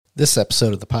This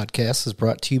episode of the podcast is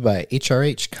brought to you by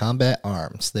HRH Combat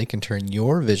Arms. They can turn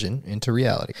your vision into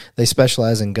reality. They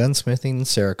specialize in gunsmithing and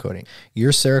Cerakoting.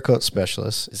 Your Cerakote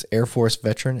specialist is Air Force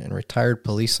veteran and retired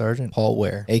police sergeant Paul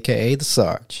Ware, a.k.a. the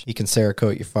Sarge. He can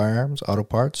Cerakote your firearms, auto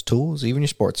parts, tools, even your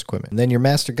sports equipment. And then your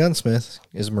master gunsmith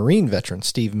is Marine veteran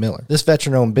Steve Miller. This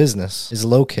veteran-owned business is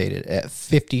located at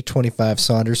 5025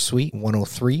 Saunders Suite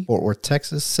 103, Fort Worth,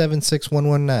 Texas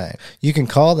 76119. You can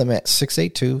call them at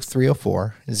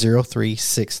 682-304-0363,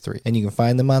 and you can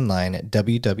find them online at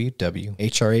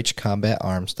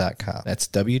www.hrhcombatarms.com. That's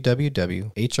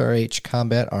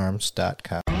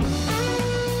www.hrhcombatarms.com.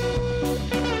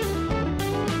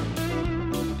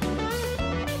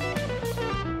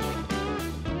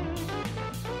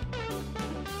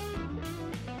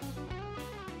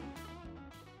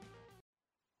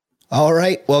 All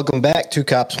right, welcome back to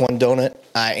Cops One Donut.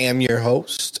 I am your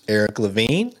host, Eric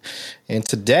Levine, and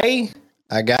today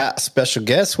I got a special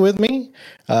guest with me,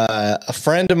 a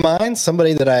friend of mine,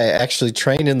 somebody that I actually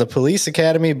trained in the police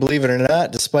academy, believe it or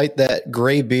not, despite that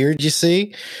gray beard you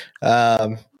see.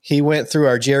 He went through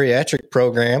our geriatric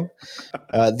program,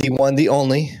 the one, the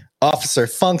only, Officer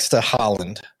Funksta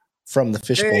Holland from the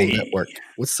Fishbowl Network.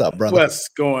 What's up, brother? What's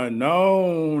going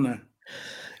on?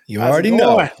 You already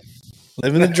know.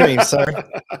 Living the dream, sir.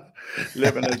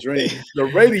 Living the dream. The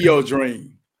radio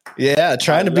dream. Yeah,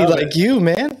 trying to be like you,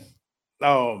 man.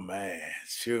 Oh, man.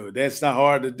 Shoot, that's not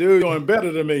hard to do. You're doing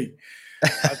better than me.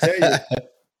 I tell you.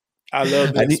 I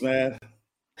love this, man.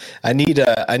 I need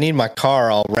my car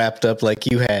all wrapped up like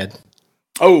you had.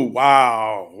 Oh,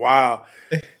 wow. Wow.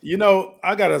 You know,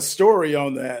 I got a story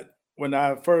on that. When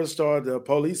I first started the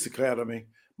police academy,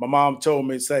 my mom told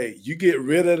me, say, you get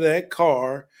rid of that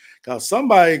car because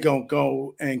somebody going to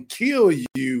go and kill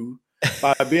you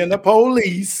by being the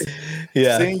police,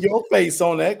 seeing your face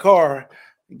on that car.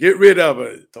 Get rid of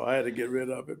it. So I had to get rid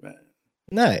of it, man.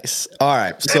 Nice. All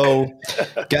right. So,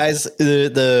 guys,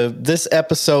 this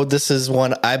episode, this is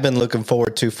one I've been looking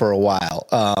forward to for a while.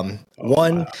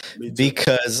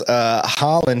 Because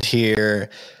Holland here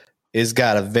has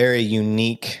got a very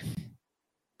unique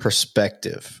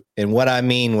perspective. And what I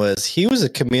mean was he was a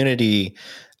community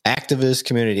activist,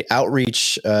 community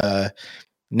outreach,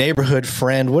 neighborhood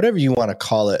friend, whatever you want to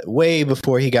call it, way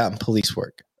before he got in police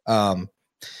work.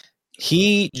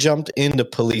 He jumped into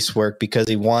police work because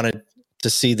he wanted to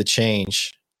see the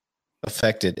change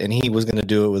affected, and he was going to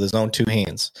do it with his own two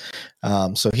hands.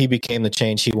 So he became the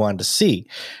change he wanted to see.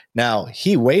 Now,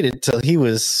 he waited till he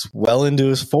was well into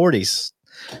his 40s,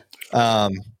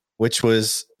 which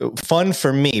was fun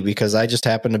for me because I just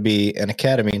happened to be an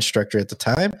academy instructor at the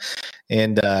time,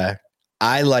 and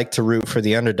I like to root for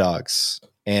the underdogs.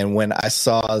 And when I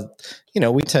saw,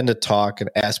 we tend to talk and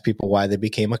ask people why they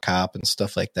became a cop and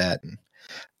stuff like that. And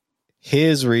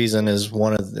his reason is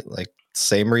one of the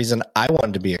same reason I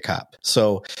wanted to be a cop.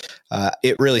 So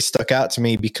it really stuck out to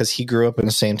me because he grew up in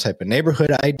the same type of neighborhood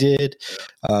I did,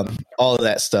 all of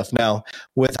that stuff. Now,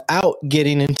 without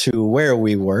getting into where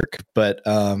we work, but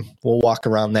we'll walk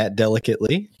around that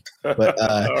delicately. But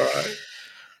all right.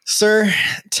 Sir,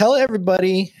 tell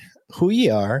everybody who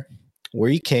you are, where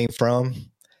you came from,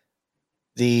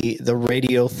 the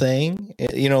radio thing,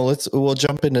 we'll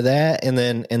jump into that, and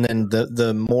then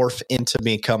the morph into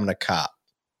becoming a cop.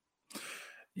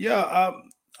 Yeah,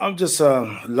 I'm just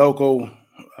a local.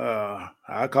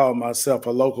 I call myself a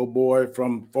local boy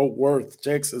from Fort Worth,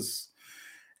 Texas,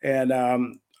 and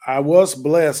I was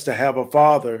blessed to have a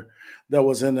father that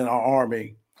was in the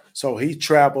Army, so he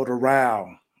traveled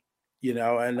around,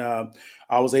 and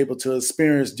I was able to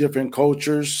experience different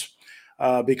cultures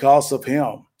because of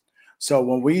him. So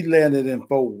when we landed in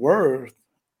Fort Worth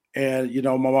and,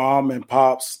 my mom and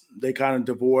pops, they kind of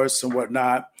divorced and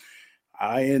whatnot,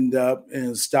 I ended up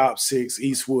in Stop 6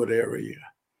 Eastwood area.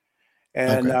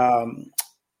 And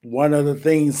one of the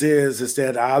things is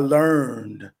that I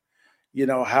learned,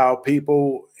 how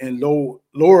people in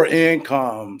lower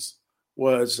incomes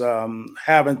was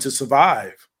having to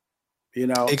survive,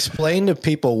 Explain to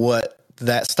people what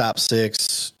that Stop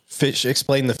 6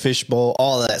 explain the fishbowl,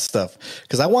 all of that stuff,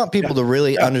 because I want people to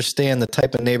really understand the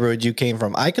type of neighborhood you came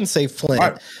from. I can say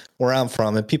Flint, where I'm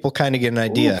from, and people kind of get an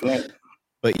idea.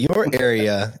 But your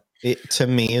area, to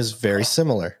me, is very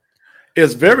similar.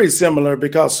 It's very similar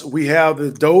because we have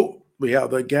the dope, we have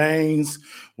the gangs,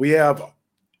 we have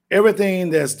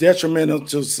everything that's detrimental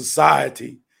to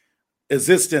society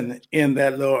existing in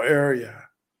that little area.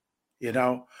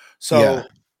 So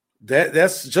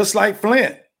that's just like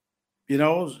Flint.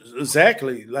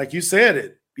 Exactly like you said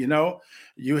it,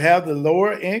 you have the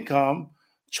lower income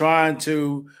trying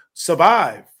to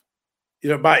survive,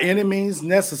 by any means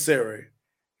necessary.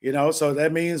 So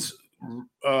that means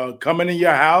coming in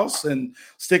your house and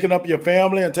sticking up your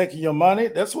family and taking your money.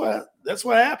 That's what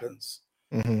happens.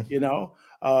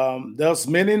 There's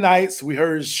many nights we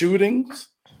heard shootings,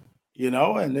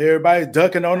 and everybody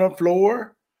ducking on the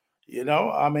floor.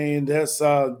 There's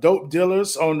dope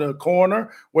dealers on the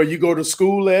corner where you go to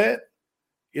school at,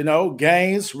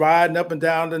 gangs riding up and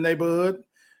down the neighborhood,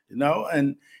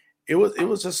 and it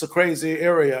was just a crazy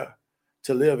area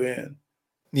to live in.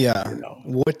 Yeah.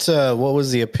 What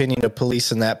was the opinion of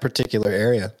police in that particular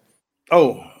area?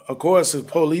 Oh, of course, the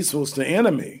police was the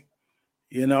enemy,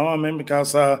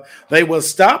 because they were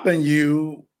stopping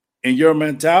you in your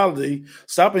mentality,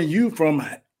 stopping you from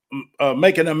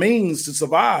making a means to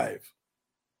survive,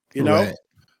 Right.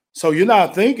 So you're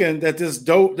not thinking that this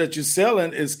dope that you're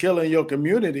selling is killing your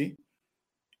community,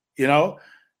 that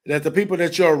the people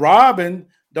that you're robbing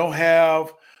don't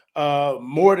have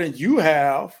more than you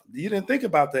have. You didn't think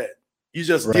about that. You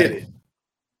just did it.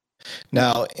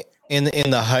 Now, in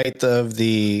the height of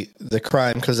the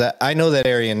crime, because I know that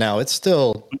area now, it's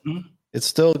still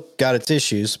got its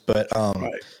issues, but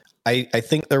I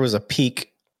think there was a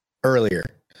peak earlier.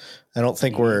 I don't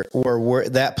think we're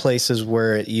that place is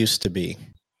where it used to be,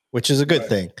 which is a good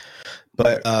thing.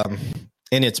 But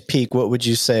in its peak, what would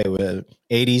you say? 80s,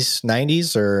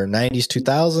 90s, or 90s,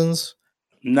 2000s?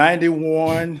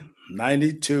 91,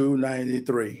 92,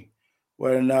 93.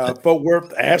 When Fort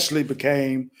Worth actually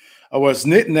was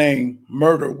nicknamed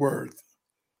Murder Worth.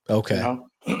 Okay.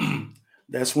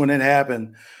 That's when it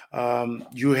happened.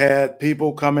 You had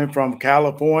people coming from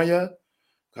California.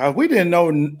 We didn't know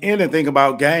anything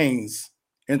about gangs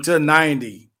until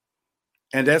 90.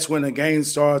 And that's when the gangs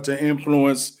started to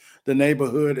influence the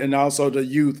neighborhood and also the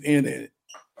youth in it.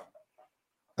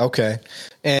 Okay.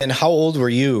 And how old were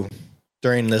you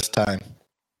during this time?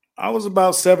 I was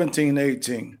about 17,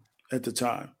 18 at the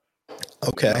time.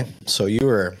 Okay. So you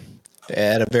were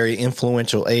at a very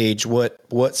influential age.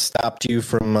 What stopped you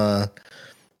from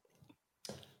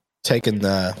taking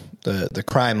the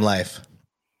crime life?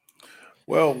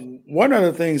 Well, one of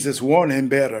the things is wanting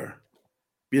better,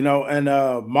 and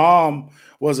mom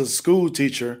was a school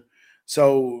teacher.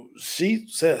 So she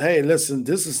said, hey, listen,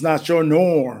 this is not your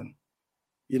norm,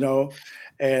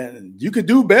 and you could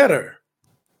do better.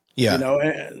 Yeah.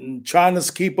 And trying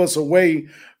to keep us away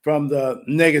from the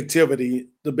negativity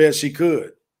the best she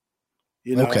could.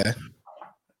 Okay.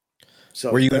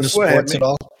 So were you into sports at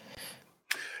all?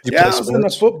 I was in the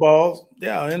football.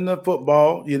 Yeah, in the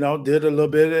football, did a little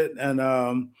bit.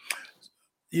 And,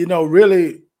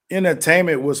 really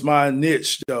entertainment was my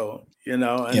niche, though, and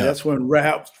that's when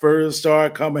rap first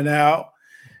started coming out.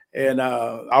 And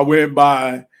I went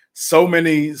by so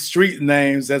many street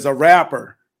names as a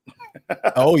rapper.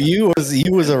 Oh, you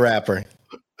was a rapper.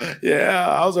 Yeah,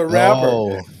 I was a rapper.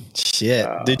 Oh, shit.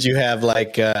 Did you have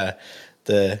like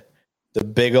the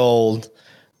big old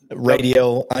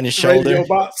radio on your shoulder? Radio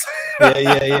box.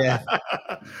 Yeah.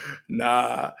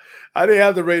 Nah, I didn't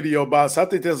have the radio box. I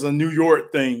think that's a New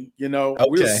York thing. Okay.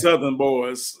 We're Southern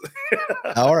boys.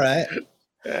 All right.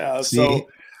 Yeah. See? So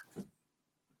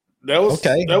that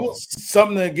was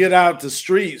something to get out the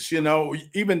streets.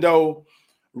 Even though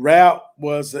rap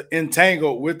was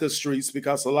entangled with the streets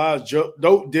because a lot of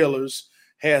dope dealers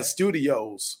had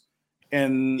studios,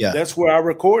 and that's where I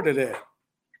recorded at.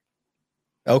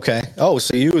 Okay. Oh,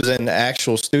 so you was in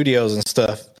actual studios and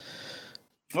stuff.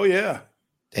 Oh yeah.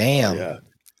 Damn. Oh, yeah.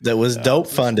 That was dope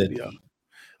funded.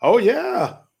 Oh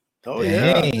yeah. Oh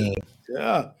Dang.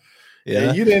 Yeah. Yeah.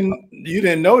 And you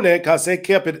didn't know that because they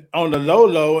kept it on the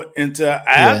low until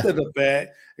after the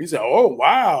fact. He said, "Oh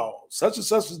wow, such and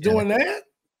such was doing that."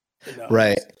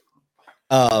 Right.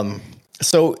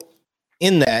 So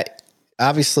in that,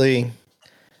 obviously,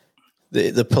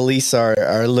 the police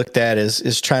are looked at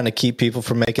as trying to keep people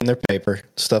from making their paper,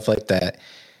 stuff like that.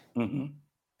 Mm-hmm.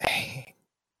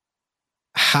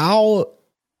 How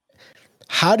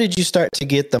did you start to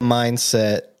get the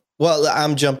mindset? Well,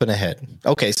 I'm jumping ahead.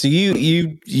 Okay, so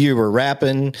you were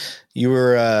rapping. You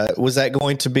were was that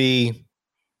going to be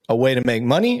a way to make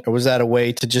money, or was that a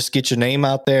way to just get your name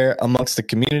out there amongst the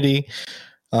community?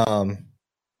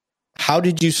 How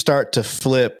did you start to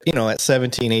flip, at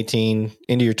 17, 18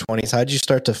 into your 20s? How did you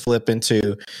start to flip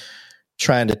into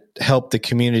trying to help the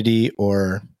community,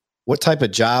 or what type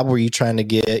of job were you trying to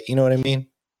get? You know what I mean?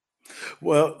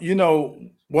 Well,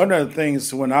 one of the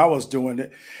things when I was doing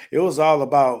it, it was all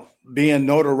about being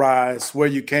notarized where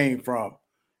you came from,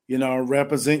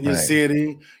 represent your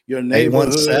city, your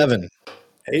neighborhood.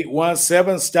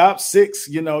 817 stop 6,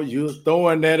 you're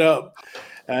throwing that up.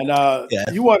 And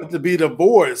you wanted to be the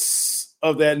voice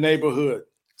of that neighborhood.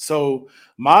 So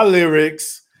my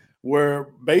lyrics were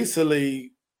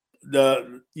basically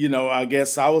I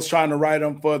guess I was trying to write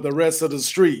them for the rest of the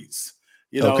streets.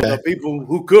 Okay. The people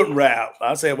who couldn't rap.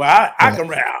 I said, well, I Right. can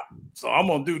rap, so I'm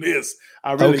gonna do this.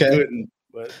 I really Okay. couldn't,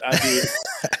 but I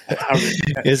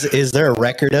did. Is there a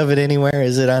record of it anywhere?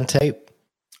 Is it on tape?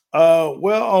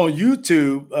 Well, on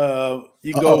YouTube,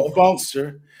 you can go Uh-oh.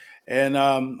 Funkster, and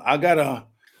I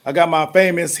got my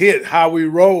famous hit "How We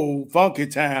Roll," Funky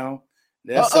Town.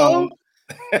 That's Uh-oh. on.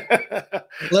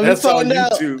 Let me find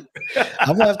out. YouTube.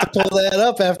 I'm gonna have to pull that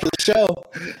up after the show.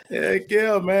 Heck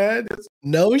yeah, man!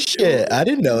 No shit, I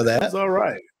didn't know that. That's all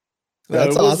right.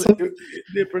 That's awesome. It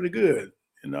did pretty good,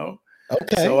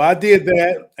 Okay. So I did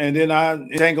that, and then I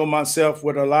entangled myself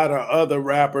with a lot of other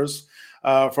rappers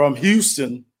from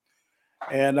Houston,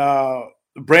 and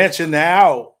branching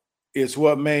out is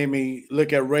what made me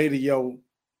look at radio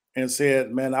and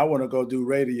said, "Man, I want to go do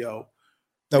radio."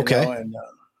 Okay. And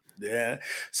yeah,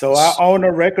 so I own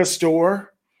a record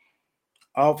store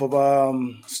off of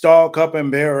Stahl Cup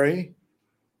and Berry,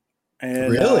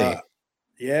 and really,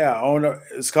 yeah,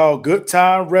 it's called Good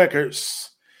Time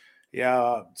Records.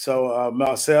 Yeah, so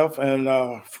myself and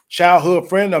a childhood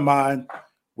friend of mine,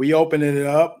 we opened it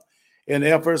up in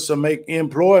efforts to make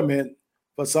employment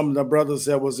for some of the brothers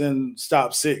that was in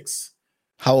Stop Six.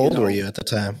 How old were you at the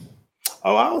time?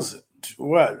 Oh, I was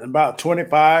about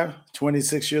 25,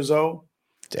 26 years old.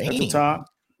 Dang. At the time.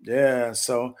 Yeah,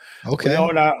 so okay,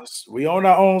 we owned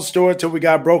our own store till we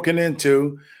got broken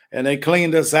into, and they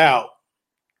cleaned us out,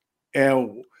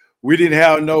 and we didn't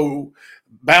have no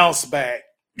bounce back.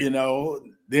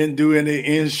 Didn't do any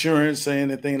insurance or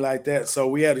anything like that, so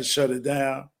we had to shut it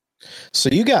down. So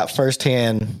you got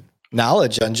firsthand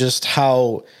knowledge on just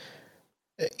how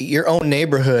your own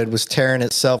neighborhood was tearing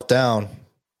itself down.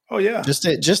 Oh yeah, just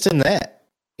in that.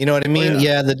 You know what I mean? Oh,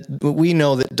 yeah. We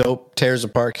know that dope tears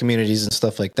apart communities and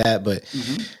stuff like that, but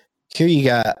here you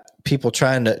got people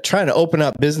trying to open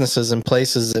up businesses in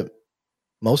places that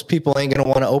most people ain't going to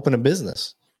want to open a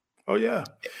business. Oh yeah,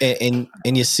 and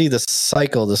you see the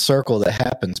circle that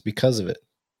happens because of it.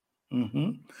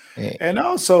 Mm-hmm. And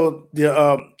also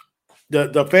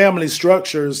the family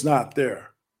structure is not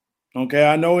there. Okay,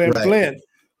 I know in Flint,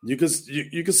 you could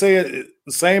say it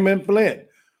the same in Flint.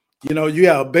 You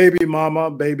have baby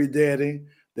mama, baby daddy.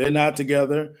 They're not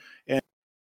together, and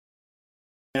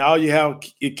all you have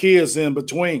your kids in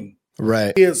between.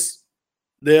 Right. Kids,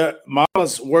 their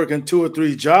mama's working 2 or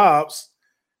 3 jobs,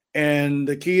 and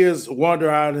the kids wander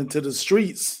out into the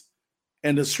streets,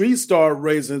 and the streets start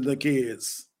raising the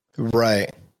kids.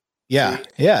 Right. Yeah.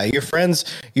 Yeah. Your friends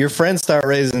start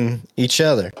raising each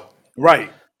other.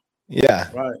 Right. Yeah.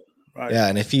 Right. Yeah.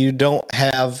 And if you don't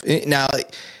have now,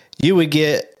 it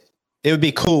would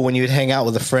be cool when you would hang out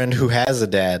with a friend who has a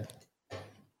dad.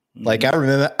 Like I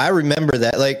remember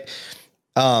that, like,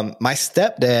 my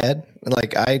stepdad,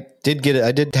 like I did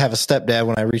have a stepdad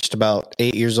when I reached about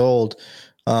 8 years old.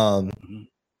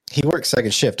 He worked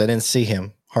second shift. I didn't see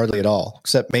him hardly at all,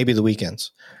 except maybe the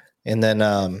weekends. And then,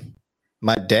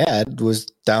 my dad was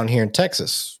down here in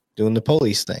Texas doing the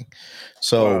police thing.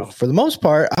 So for the most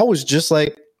part, I was just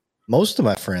like most of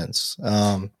my friends.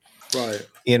 Right.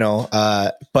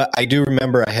 But I do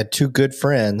remember I had 2 good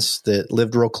friends that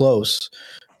lived real close.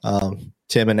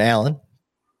 Tim and Alan.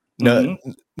 No,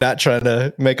 not trying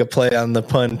to make a play on the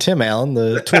pun, Tim Allen,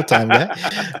 the Tool Time guy,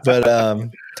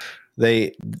 but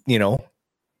they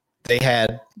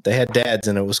had dads,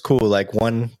 and it was cool. Like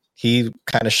one, he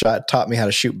kind of taught me how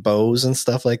to shoot bows and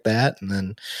stuff like that, and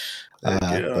then,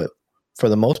 but for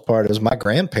the most part, it was my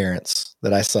grandparents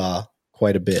that I saw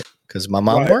quite a bit because my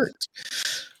mom worked.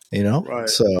 Right.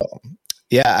 So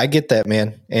yeah, I get that,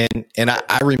 man, and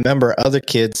I remember other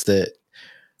kids that.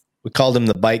 We called them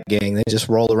the bike gang. They just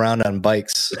roll around on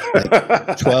bikes,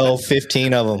 like 12,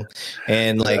 15 of them.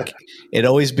 And like, it'd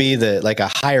always be like a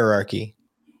hierarchy.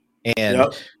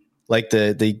 And like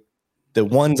the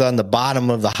ones on the bottom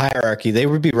of the hierarchy, they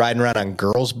would be riding around on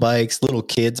girls' bikes, little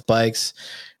kids' bikes,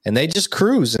 and they just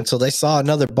cruise until they saw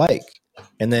another bike.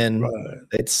 And then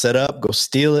they'd set up, go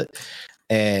steal it,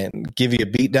 and give you a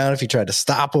beat down if you tried to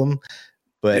stop them.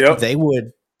 But they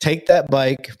would take that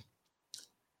bike.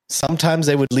 Sometimes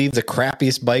they would leave the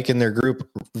crappiest bike in their group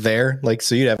there, like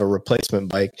so you'd have a replacement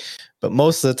bike. But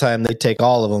most of the time, they'd take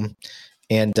all of them,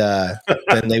 and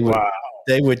then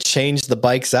they would change the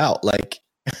bikes out. Like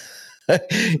like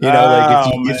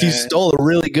if you stole a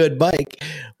really good bike,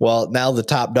 well, now the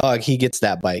top dog he gets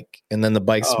that bike, and then the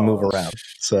bikes move around.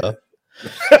 So.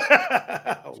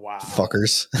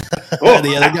 Fuckers.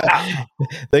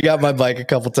 They got my bike a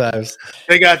couple times.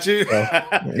 They got you.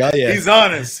 Oh yeah, he's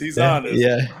honest. He's honest.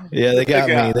 Yeah. They got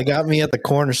me. They got me at the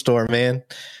corner store, man.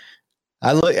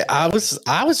 I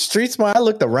was street smart. I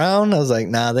looked around. I was like,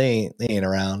 nah, they ain't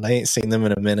around. I ain't seen them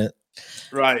in a minute.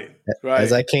 Right.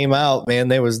 As I came out, man,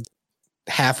 they was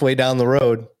halfway down the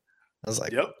road. I was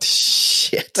like, Yep.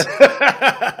 Shit.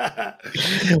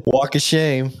 Walk of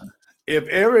shame. If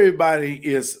everybody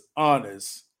is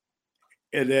honest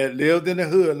and that lived in the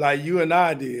hood like you and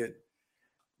I did,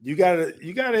 you gotta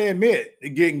admit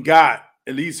getting got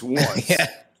at least once. Yeah.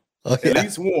 At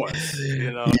least once,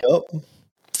 you know.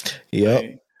 Yep.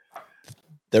 Man.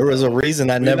 There was a reason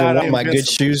I never wore my good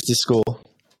shoes to school.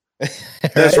 Right?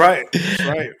 That's right. That's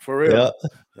right. For real.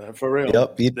 Yep. For real.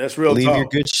 Yep. That's real. Leave your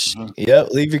good.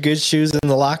 Leave your good shoes in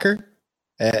the locker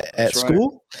at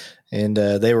school, and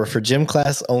they were for gym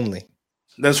class only.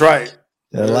 That's right.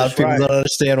 And a lot of people don't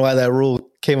understand why that rule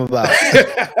came about.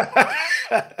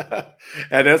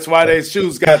 And that's why their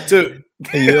shoes got took.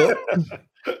 Yep.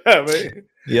 I mean,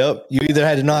 yep. You either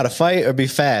had to know how to fight or be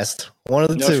fast. One of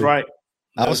the two. That's right.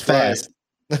 I was fast.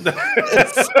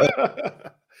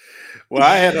 Well,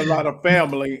 I had a lot of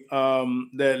family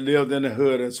that lived in the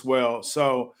hood as well.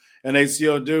 So, and they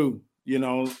still do, you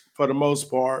know, for the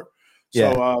most part.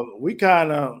 So we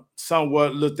kind of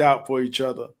somewhat looked out for each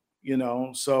other, you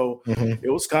know. So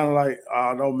it was kind of like,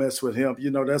 oh, don't mess with him.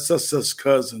 You know, that's just his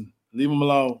cousin. Leave him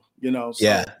alone, you know.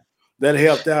 So that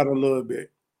helped out a little bit.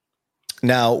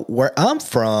 Now, where I'm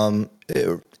from,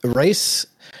 race,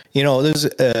 you know,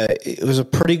 it was a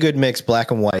pretty good mix,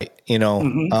 black and white, you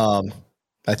know.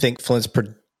 I think Flint's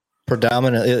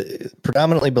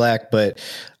predominantly black, but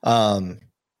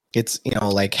it's, you know,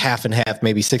 like half and half,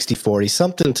 maybe 60-40,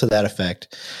 something to that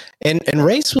effect. And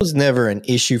race was never an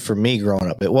issue for me growing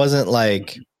up. It wasn't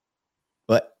like,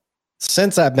 but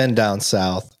since I've been down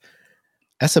south,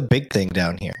 that's a big thing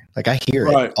down here. Like I hear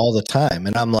it all the time,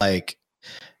 and I'm like,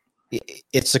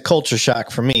 it's a culture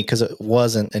shock for me because it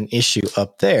wasn't an issue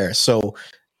up there. So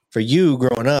for you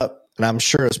growing up, and I'm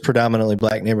sure it's predominantly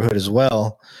black neighborhood as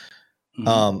well.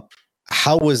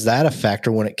 How was that a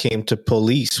factor when it came to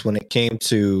police, when it came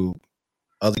to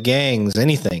other gangs,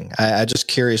 anything? I just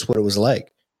curious what it was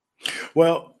like.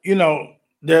 Well, you know,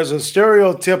 there's a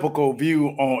stereotypical view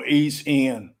on each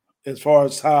end as far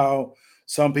as how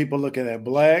some people look at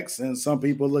blacks and some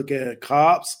people look at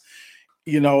cops.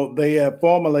 You know, they have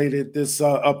formulated this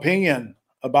opinion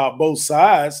about both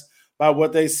sides by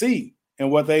what they see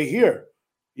and what they hear.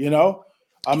 You know,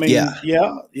 I mean,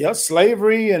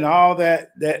 slavery and all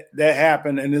that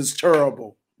happened, and it's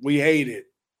terrible. We hate it,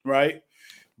 right?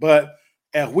 But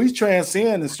as we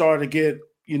transcend and start to get,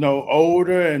 you know,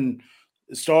 older and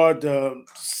start to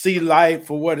see life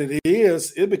for what it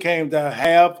is, it became the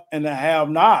have and the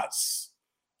have-nots.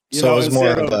 So it's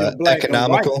more of an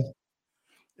economical.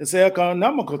 It's an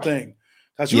economical thing.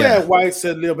 Because you had whites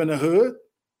that live in the hood,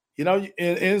 you know,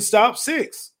 in Stop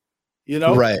 6, you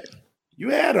know. Right. You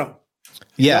had them.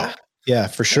 Yeah. Yeah,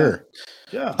 for sure.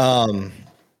 Yeah.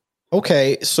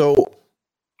 Okay. So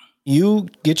you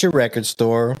get your record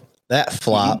store that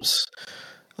flops.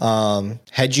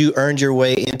 Had you earned your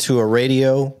way into a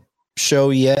radio show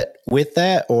yet with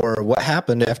that, or what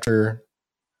happened after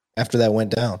that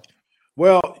went down?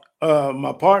 Well,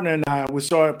 my partner and I, we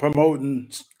started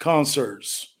promoting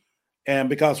concerts, and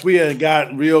because we had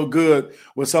gotten real good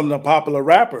with some of the popular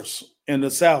rappers in the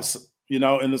South, you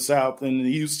know, in the South and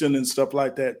Houston and stuff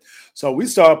like that. So we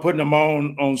started putting them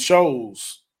on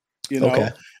shows, you know. Okay.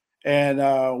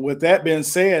 And with that being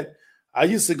said, I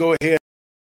used to go ahead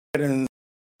and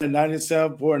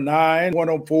 97.9,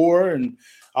 104, and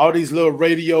all these little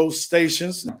radio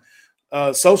stations,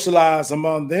 socialize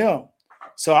among them.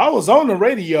 So I was on the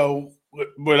radio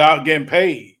without getting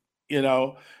paid, you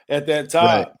know, at that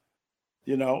time,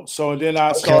 you know. So then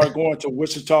I started going to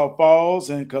Wichita Falls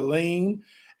and Killeen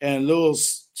and little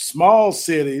small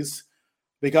cities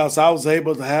because I was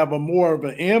able to have a more of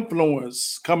an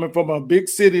influence coming from a big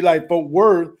city like Fort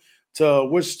Worth to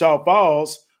Wichita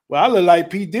Falls. Well, I look like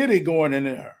P. Diddy going in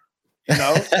there, you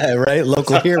know. Right,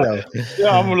 local hero.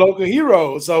 Yeah, I'm a local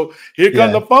hero. So here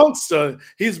comes the Funkster.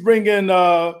 He's bringing,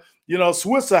 you know,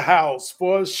 Switzer House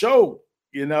for a show,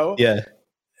 you know. Yeah.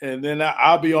 And then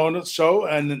I'll be on the show,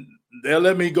 and they'll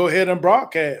let me go ahead and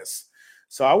broadcast.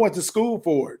 So I went to school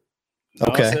for it.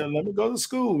 Okay. I said, let me go to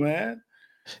school, man.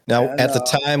 Now, at the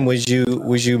time, was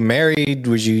you married?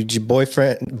 Was you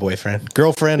girlfriend?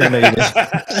 I know you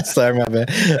did. Sorry, my bad.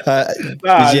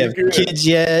 Did you have kids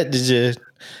yet? Did you?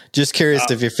 Just curious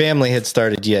if your family had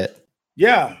started yet.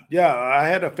 Yeah. I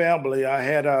had a family. I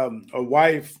had a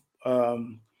wife,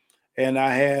 and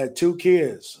I had 2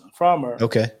 kids from her.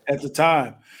 Okay. At the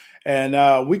time,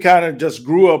 and we kind of just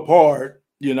grew apart,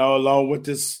 you know, along with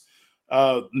this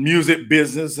music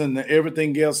business and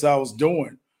everything else I was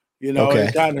doing. Okay.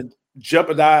 It kind of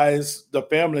jeopardized the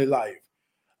family life.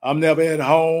 I'm never at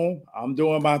home. I'm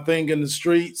doing my thing in the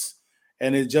streets,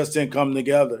 and it just didn't come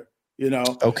together.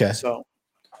 Okay. So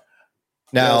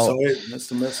Now, that's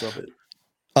the mess of it.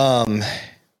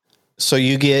 So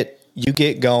you get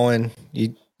going,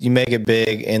 you make it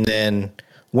big, and then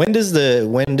when does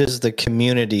the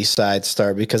community side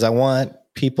start? Because I want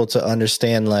people to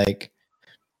understand, like,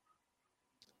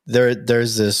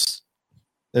 there's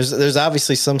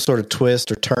obviously some sort of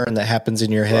twist or turn that happens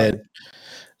in your head. Right.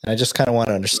 And I just kind of want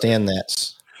to understand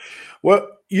that. Well,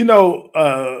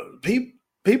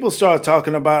 people started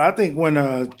talking about, I think when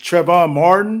Trayvon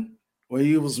Martin, when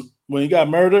he got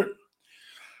murdered,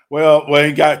 when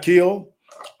he got killed.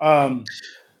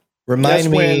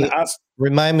 Remind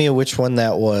me of which one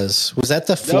that was. Was that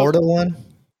the Florida one?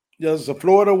 There's the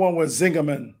Florida one with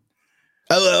Zingerman.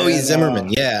 Oh, he's Zimmerman.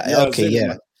 Yeah. Okay.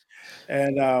 Zimmerman. Yeah.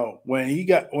 And when he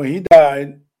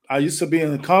died, I used to be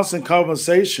in a constant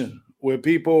conversation with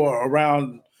people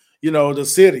around, the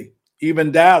city,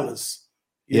 even Dallas.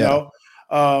 You know,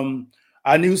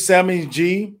 I knew Sammy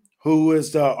G, who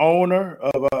is the owner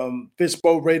of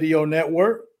Fishbowl Radio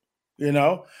Network.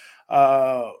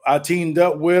 I teamed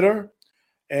up with her,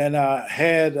 and I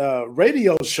had a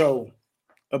radio show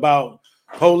about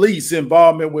police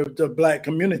involvement with the Black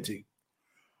community.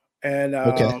 And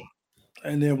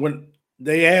and then when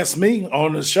they asked me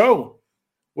on the show,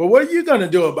 well, what are you going to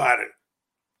do about it?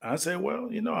 I said, well,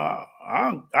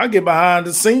 I'll get behind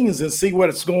the scenes and see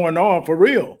what's going on for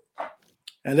real.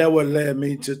 And that would led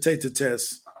me to take the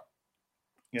test.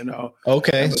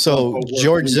 Okay, so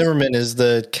George Zimmerman is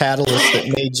the catalyst that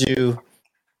made you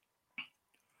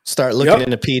start looking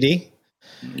into PD.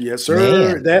 Yes,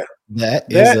 sir. Man, that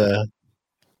is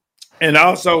and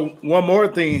also one more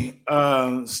thing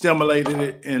stimulated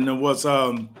it, and it was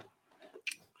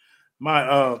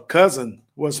my cousin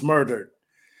was murdered,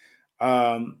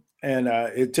 and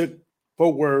it took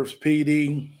Fort Worth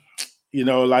PD,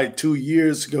 like 2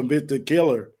 years to convict the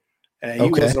killer. And he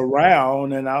was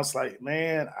around, and I was like,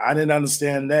 man, I didn't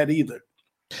understand that either.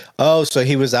 Oh, so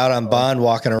he was out on bond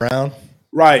walking around?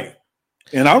 Right.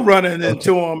 And I'm running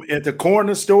into him at the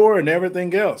corner store and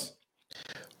everything else.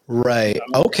 Right.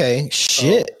 Okay.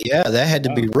 Shit. Yeah, that had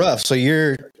to be rough. So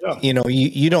you're,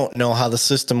 you don't know how the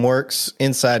system works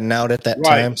inside and out at that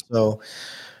time. So,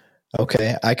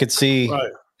 okay, I could see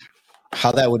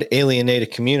how that would alienate a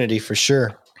community for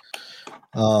sure.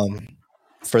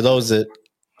 For those that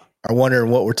are wondering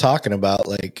what we're talking about,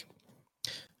 like,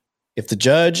 if the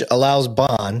judge allows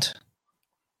bond,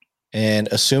 and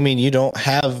assuming you don't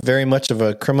have very much of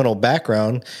a criminal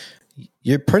background,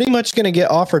 you're pretty much going to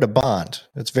get offered a bond.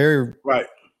 It's very right.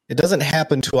 It doesn't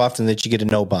happen too often that you get a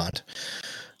no bond.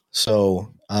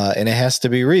 So, and it has to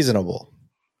be reasonable.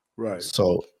 Right.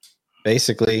 So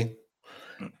basically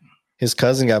his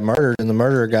cousin got murdered and the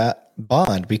murderer got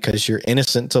bond because you're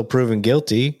innocent until proven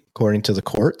guilty, according to the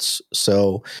courts.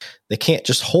 So they can't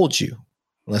just hold you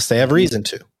unless they have reason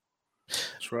to.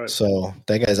 That's right. So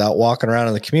that guy's out walking around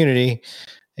in the community,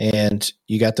 and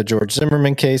you got the George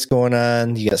Zimmerman case going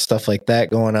on. You got stuff like that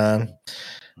going on.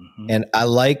 Mm-hmm. And I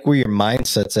like where your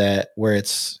mindset's at, where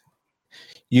it's,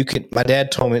 my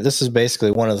dad told me this is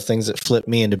basically one of the things that flipped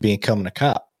me into becoming a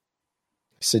cop.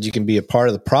 He said, you can be a part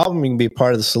of the problem. You can be a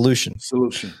part of the solution.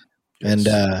 Yes.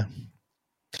 And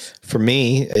for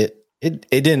me, it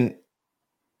didn't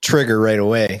trigger right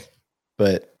away,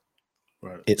 but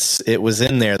it was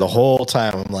in there the whole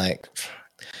time. I'm like,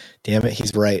 damn it,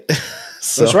 he's right.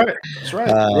 So, That's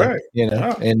right.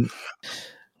 And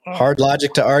hard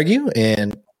logic to argue.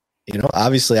 And,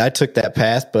 obviously I took that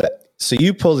path, but so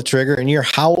you pulled the trigger, and you're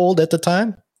how old at the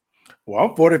time? Well,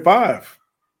 I'm 45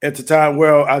 at the time.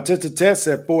 Well, I took the test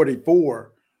at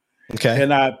 44. Okay.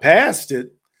 And I passed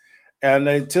it, and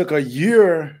they took a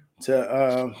year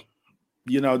to,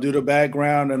 do the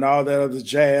background and all that other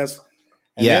jazz.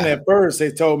 And then at first they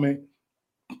told me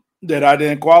that I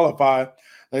didn't qualify.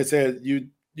 They said,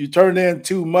 you turned in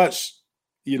too much,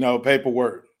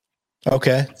 paperwork.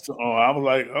 Okay. So I was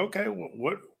like, okay,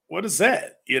 what is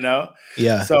that?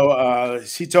 Yeah. So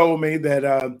she told me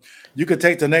that you could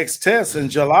take the next test in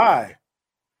July.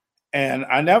 And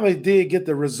I never did get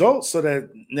the results of that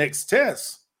next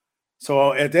test.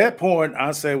 So at that point,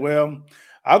 I said, well,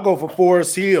 I'll go for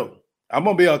Forest Hill. I'm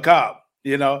going to be a cop,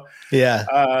 Yeah.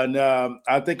 And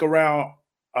I think around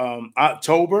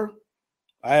October,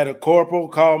 I had a corporal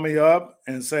call me up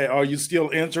and say, are you still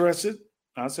interested?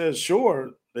 I said,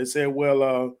 sure. They said,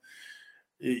 well,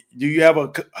 do you have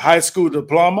a high school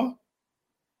diploma?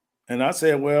 And I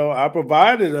said, well, I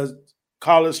provided a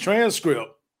college transcript.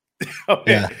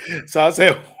 Okay. Yeah. So I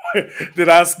said, did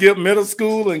I skip middle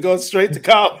school and go straight to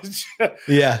college?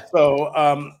 Yeah. So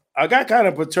I got kind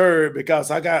of perturbed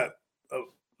because I got,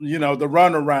 the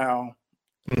runaround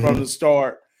from the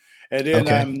start. And then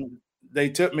Okay. they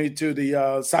took me to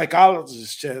the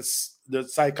psychologist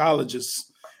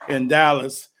in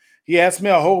Dallas. He asked me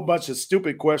a whole bunch of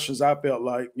stupid questions. I felt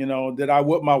like, did I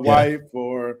whip my Yeah. wife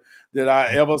or did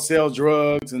I ever sell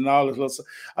drugs and all this little stuff.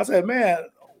 I said, man,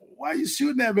 why are you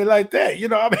shooting at me like that? I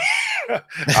mean, I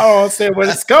don't understand where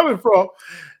it's coming from.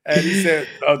 And he said,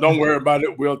 don't worry about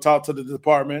it. We'll talk to the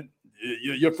department.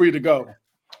 You're free to go. So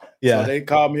Yeah. they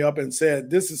called me up and said,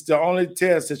 this is the only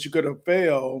test that you could have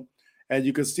failed and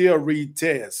you could still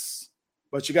retest,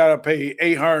 but you got to pay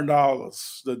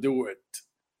 $800 to do it.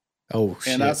 Oh,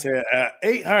 and I shit. said,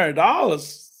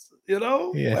 $800,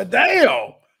 Yeah. but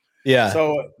damn. Yeah.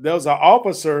 So there was an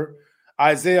officer,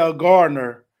 Isaiah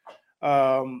Gardner,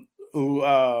 who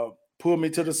pulled me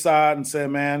to the side and said,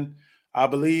 man, I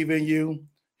believe in you.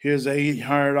 Here's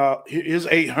 $800. Here's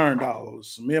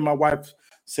 $800. Me and my wife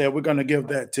said, we're going to give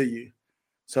that to you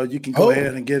so you can go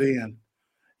ahead and get in.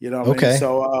 You know what I mean?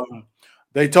 So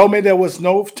they told me there was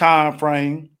no time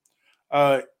frame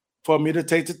for me to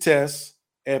take the test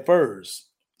at first.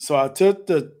 So I took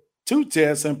the 2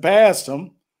 tests and passed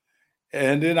them.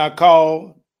 And then I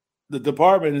called the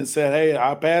department and said, hey,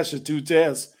 I passed your 2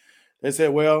 tests. They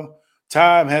said, well,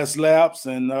 time has lapsed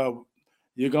and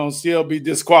you're going to still be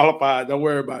disqualified. Don't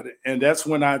worry about it. And that's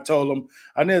when I told them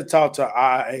I need to talk to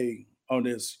IA on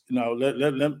this.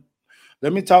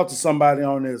 Let me talk to somebody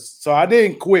on this. So I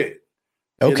didn't quit.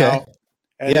 Okay.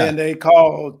 And then they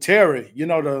called Terry,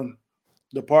 the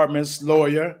department's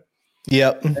lawyer.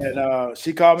 Yep. And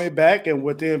she called me back, and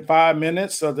within 5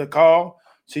 minutes of the call,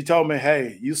 she told me,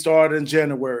 hey, you started in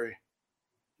January.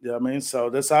 You know what I mean? So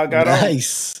that's how I got on.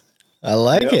 Nice. I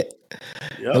like it.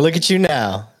 Yep. Look at you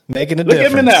now, making a Look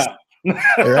difference. at me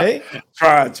now. Right?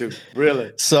 Trying to,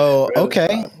 really. So, Really okay.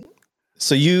 trying.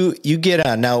 So you get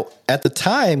on. Now, at the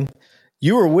time,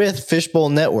 you were with Fishbowl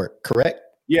Network, correct?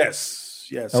 Yes.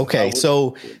 Okay.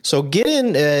 So get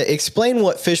in, explain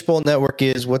what Fishbowl Network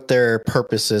is, what their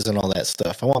purpose is, and all that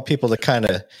stuff. I want people to kind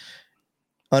of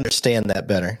understand that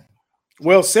better.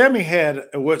 Well, Sammy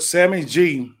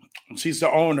G, she's the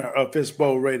owner of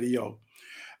Fishbowl Radio.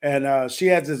 And she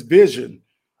has this vision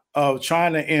of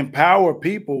trying to empower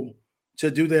people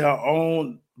to do their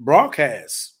own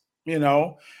broadcasts,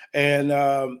 and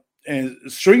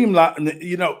streamline.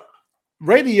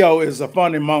 Radio is a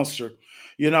funny monster.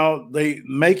 They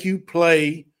make you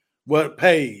play what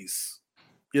pays.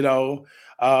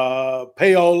 Payola,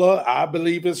 I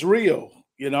believe it's real.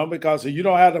 Because if you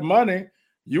don't have the money,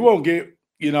 you won't get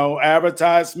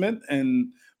advertisement and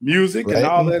music and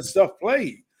all that stuff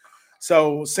played.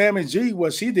 So Sammy G,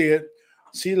 what she did,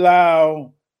 she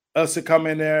allowed us to come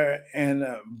in there and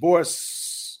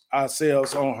voice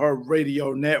ourselves on her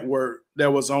radio network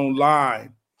that was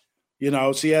online.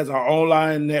 She has her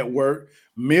online network,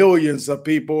 millions of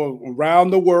people around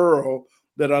the world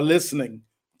that are listening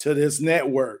to this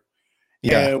network.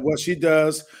 Yeah. And what she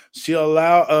does, she'll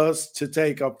allow us to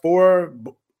take a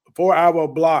 4-hour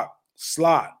block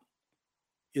slot,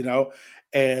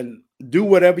 and do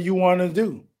whatever you want to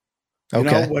do.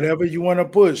 Whatever you want to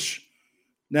push.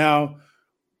 Now,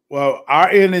 well, our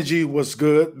energy was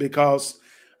good because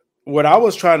what I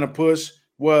was trying to push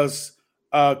was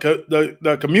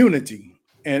the community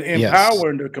and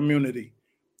empowering the community,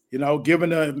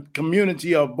 giving the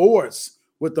community a voice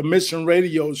with the Mission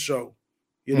Radio Show,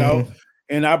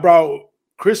 and I brought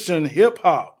Christian hip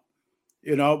hop,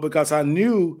 because I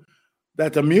knew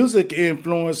that the music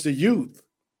influenced the youth,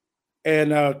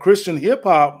 and Christian hip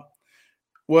hop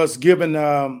was given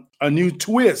a new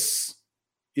twist,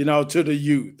 to the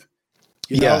youth.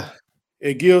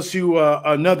 It gives you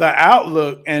another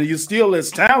outlook, and you're still as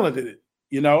talented,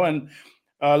 and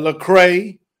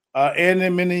Lecrae, Andy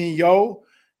Mineo,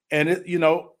 and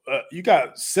you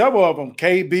got several of them,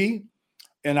 KB,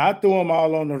 and I threw them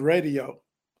all on the radio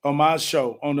on my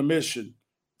show on the Mission,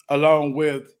 along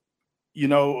with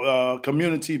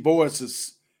community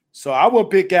voices. So I will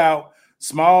pick out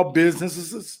small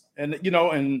businesses and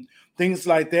and things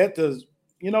like that to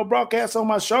broadcast on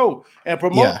my show and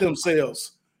promote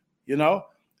themselves, and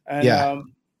also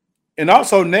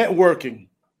networking,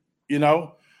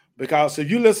 because if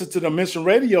you listen to the Mission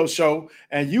Radio Show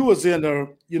and you was in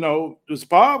this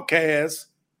podcast,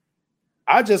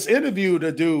 I just interviewed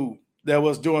a dude that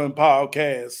was doing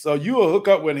podcasts. So you will hook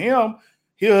up with him,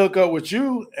 he'll hook up with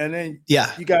you, and then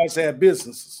you guys have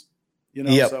businesses,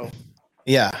 so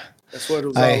that's what it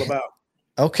was all about.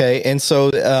 Okay. And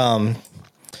so,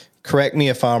 correct me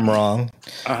if I'm wrong.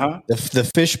 Uh-huh. The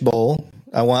Fishbowl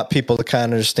I want people to kind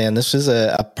of understand this is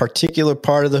a particular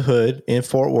part of the hood in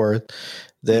Fort Worth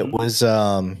that was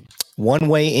one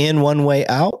way in, one way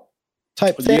out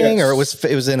type thing, Yes. or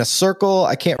it was in a circle.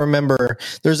 I can't remember.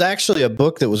 There's actually a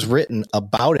book that was written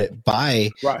about it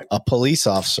by a police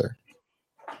officer.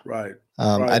 Right.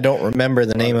 I don't remember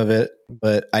the name of it,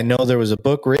 but I know there was a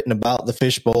book written about the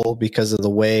fishbowl because of the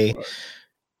way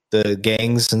the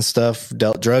gangs and stuff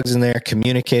dealt drugs in there,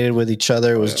 communicated with each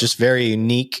other. It was just very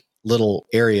unique little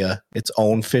area, its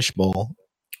own fishbowl.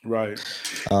 Right.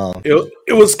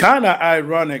 It was kind of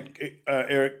ironic,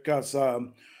 Eric, because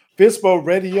Fishbowl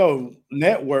Radio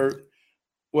Network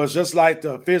was just like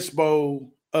the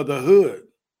fishbowl of the hood,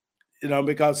 you know,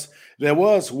 because there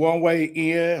was one way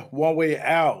in, one way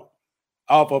out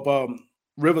off of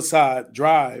Riverside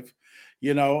Drive.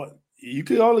 You know, you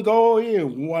could only go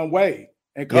in one way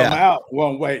and come out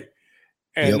one way.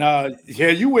 And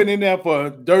you went in there for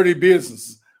dirty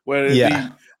business, whether it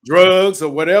be drugs or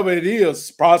whatever it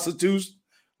is, prostitutes,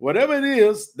 whatever it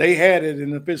is, they had it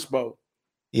in the fishbowl.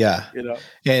 Yeah. You know,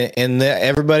 and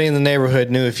everybody in the neighborhood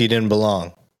knew if you didn't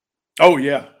belong. Oh,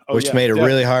 yeah. Which made it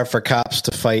really hard for cops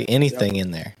to fight anything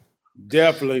in there.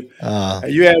 Definitely.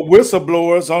 And you had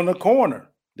whistleblowers on the corner.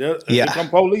 They become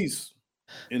police.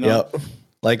 You know? Yep.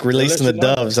 Like releasing the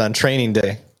doves on training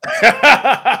day.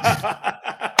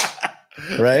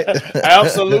 Right?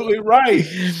 Absolutely right.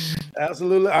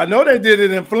 Absolutely. I know they did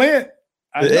it in Flint.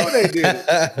 I know they did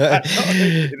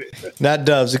it. Not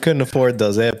doves. They couldn't afford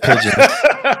those. They had pigeons.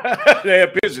 They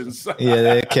had pigeons. Yeah,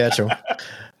 they catch them.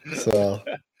 So,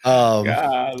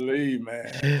 golly,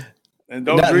 man. And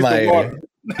don't drink the water.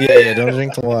 Yeah, don't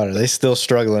drink the water. They still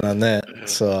struggling on that.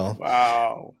 So,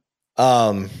 wow.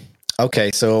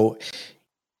 Okay, so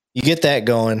you get that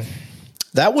going.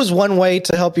 That was one way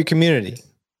to help your community.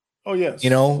 Oh, yes. You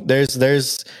know, there's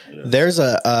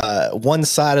a one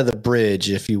side of the bridge,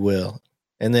 if you will.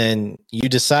 And then you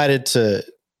decided to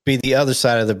be the other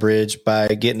side of the bridge by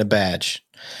getting a badge.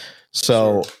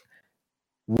 So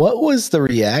what was the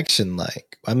reaction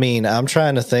like? I mean, I'm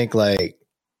trying to think like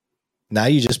now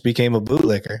you just became a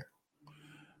bootlicker.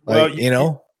 Like,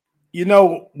 well, you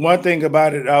know, one thing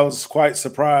about it, I was quite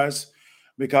surprised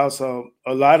because a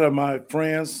lot of my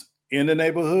friends in the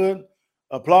neighborhood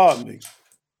applaud me.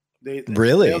 They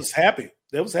was happy.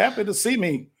 They was happy to see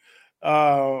me.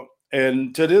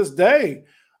 And to this day,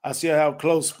 I still have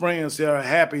close friends that are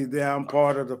happy that I'm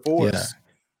part of the force.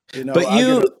 Yeah. You know,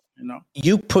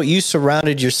 but you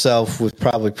surrounded yourself with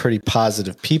probably pretty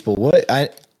positive people. What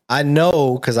I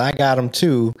know, because I got them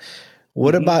too.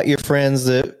 What about your friends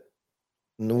that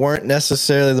weren't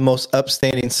necessarily the most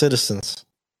upstanding citizens?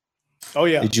 Oh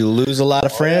yeah. Did you lose a lot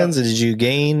of friends? Or did you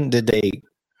gain? Did they?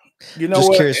 You know,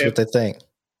 just curious what they think.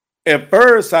 At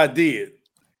first, I did.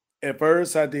 There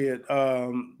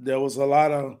was a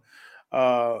lot of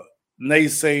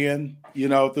naysaying, you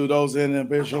know, through those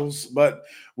individuals. But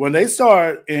when they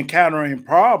start encountering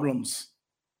problems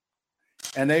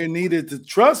and they needed to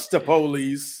trust the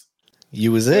police,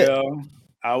 you was it.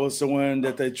 I was the one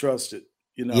that they trusted,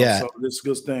 you know. So this is a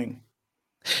good thing.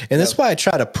 And that's why I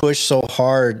try to push so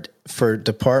hard for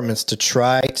departments to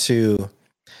try to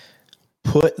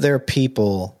put their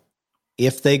people,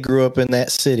 if they grew up in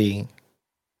that city,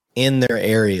 in their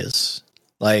areas.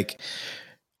 Like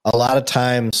a lot of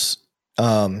times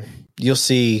you'll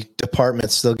see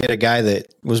departments, they'll get a guy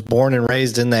that was born and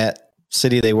raised in that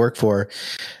city they work for,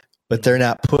 but they're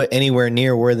not put anywhere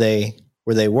near where they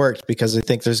worked because they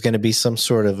think there's going to be some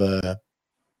sort of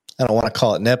I don't want to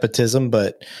call it nepotism,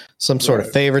 but some sort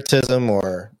of favoritism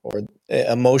or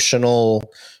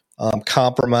emotional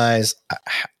compromise.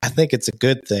 I think it's a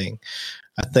good thing.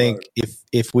 I think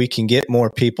if we can get more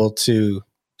people to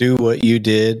do what you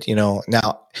did, you know,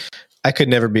 now I could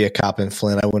never be a cop in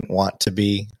Flint. I wouldn't want to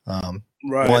be.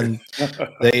 One,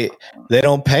 they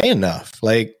don't pay enough.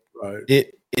 Like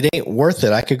it ain't worth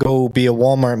it. I could go be a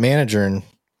Walmart manager and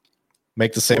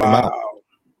make the same amount.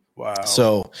 Wow.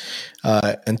 So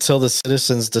until the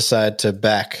citizens decide to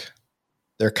back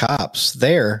their cops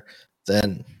there,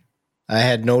 then I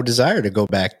had no desire to go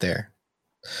back there.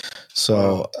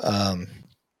 So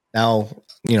now,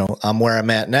 you know, I'm where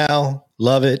I'm at now.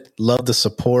 Love it. Love the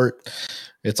support.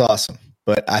 It's awesome.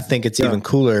 But I think it's even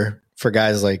cooler for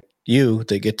guys like you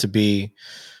that get to be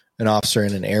an officer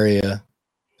in an area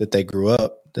that they grew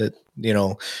up, that, you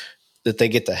know, that they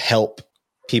get to help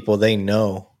people they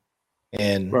know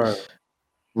and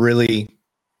really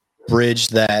bridge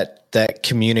that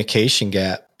communication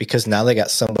gap, because now they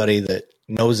got somebody that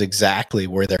knows exactly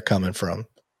where they're coming from.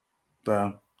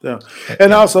 Yeah.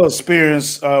 And also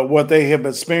experience what they have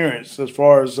experienced as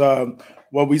far as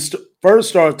what we first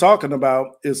started talking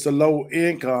about is the low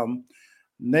income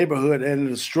neighborhood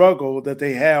and the struggle that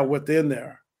they have within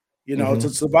there, to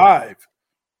survive.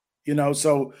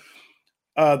 So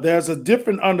there's a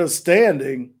different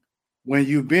understanding when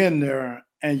you've been there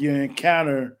and you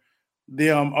encounter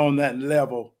them on that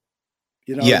level.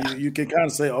 You can kind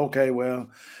of say, okay, well,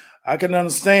 I can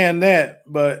understand that,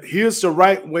 but here's the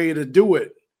right way to do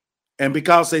it. And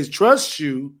because they trust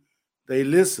you, they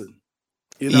listen.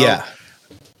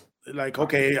 Like,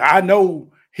 okay, I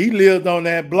know he lived on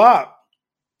that block.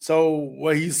 So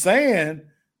what he's saying,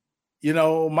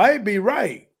 might be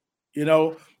right,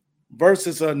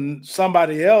 versus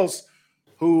somebody else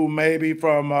who may be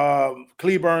from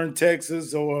Cleburne,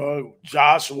 Texas, or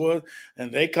Joshua,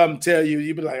 and they come tell you,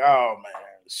 you be like, oh, man.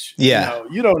 Yeah.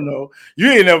 You don't know. You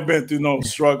ain't never been through no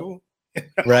struggle.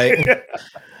 Right.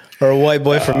 Or a white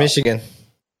boy from Michigan.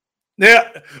 Yeah.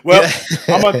 Well,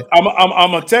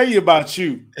 I'm gonna tell you about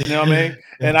you. You know what I mean?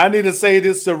 And I need to say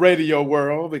this to radio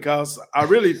world because I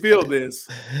really feel this.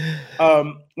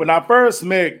 When I first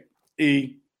met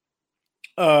E,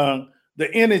 the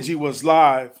energy was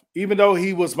live. Even though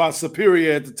he was my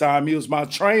superior at the time, he was my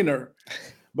trainer.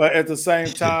 But at the same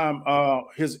time,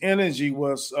 his energy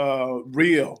was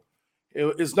real.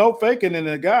 It's no faking in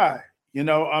the guy.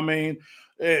 I mean,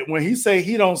 when he say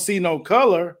he don't see no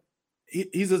color,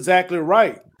 he's exactly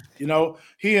right.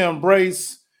 He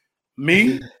embraced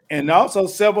me and also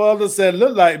several others that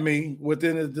look like me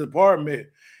within the department.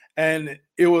 And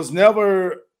it was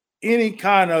never any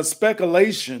kind of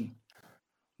speculation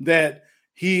that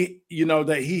he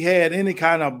had any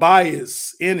kind of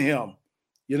bias in him.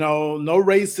 No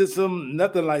racism,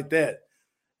 nothing like that.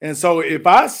 And so if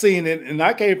I seen it and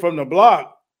I came from the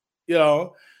block,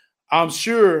 I'm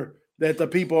sure that the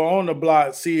people on the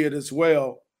block see it as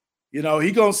well. He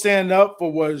gonna stand up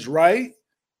for what is right,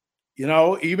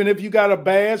 even if you got a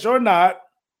badge or not.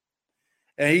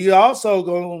 And he also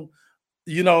gonna,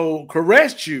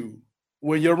 correct you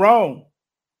when you're wrong,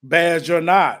 badge or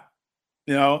not,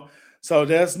 So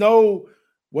there's no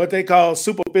what they call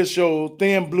superficial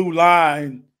thin blue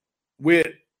line with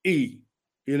E,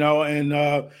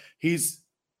 and he's,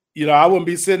 I wouldn't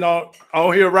be sitting on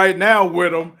here right now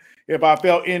with him if I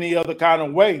felt any other kind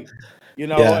of way,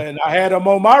 and I had him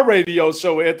on my radio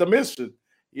show at the Mission,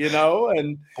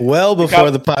 and well before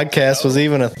the podcast was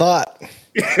even a thought.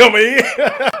 I mean,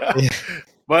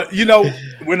 but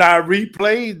when I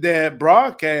replayed that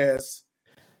broadcast,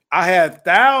 I had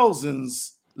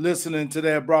thousands listening to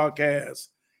that broadcast.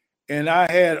 And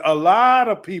I had a lot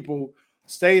of people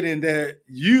stating that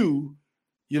you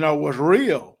was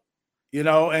real,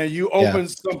 and you opened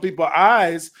some people's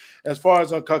eyes as far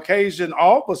as a Caucasian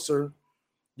officer.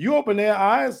 You opened their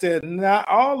eyes that not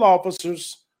all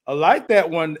officers are like that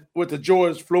one with the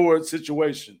George Floyd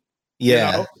situation.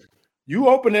 Yeah. You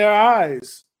opened their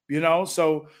eyes,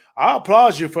 so I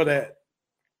applaud you for that.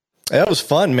 That was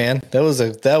fun, man. That was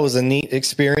a neat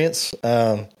experience.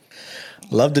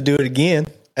 Love to do it again.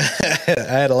 I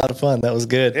had a lot of fun. That was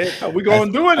good. Yeah, we're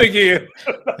gonna do it again.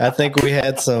 I think we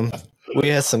had some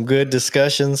good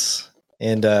discussions,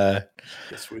 and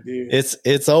yes, we did.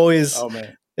 It's always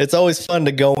fun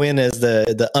to go in as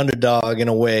the underdog in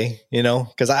a way,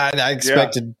 because I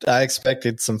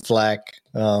expected some flack.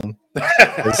 Well,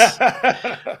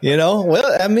 I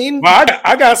mean,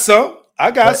 I got some.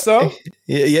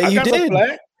 Yeah, you did.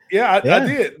 Yeah, I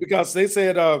did, because they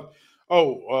said, you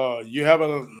have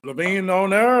a Levine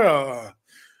on there.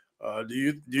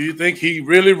 Do you think he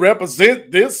really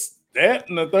represent this, that,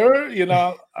 and the third?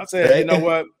 I said, right. You know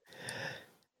what?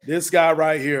 This guy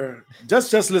right here,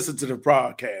 just listen to the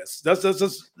broadcast. Just listen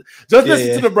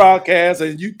to the broadcast,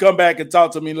 and you come back and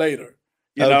talk to me later.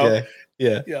 Okay.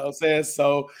 Yeah. You know what I'm saying?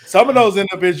 So some of those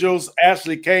individuals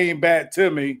actually came back to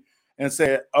me and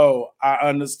said, "Oh, I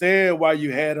understand why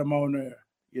you had him on there."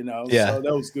 Yeah. So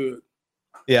that was good.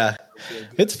 Yeah,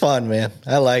 it's fun, man.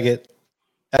 I like it.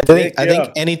 I think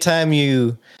anytime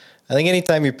you're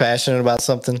passionate about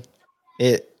something,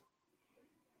 it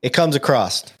comes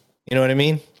across. You know what I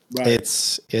mean? Right.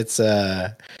 It's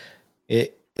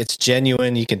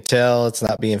genuine. You can tell it's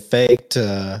not being faked.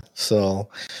 So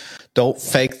don't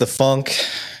fake the funk.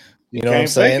 You know what I'm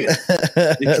saying? You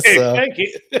can't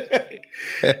fake it.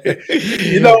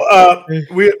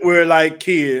 We're like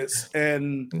kids,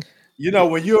 and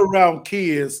when you're around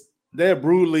kids, they're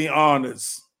brutally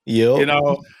honest. Yep.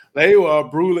 They were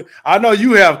brutally. I know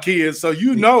you have kids, so if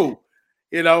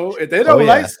they don't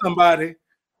like somebody,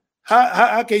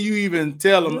 how can you even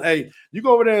tell them, hey, you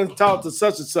go over there and talk to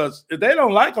such and such? If they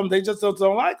don't like them, they just don't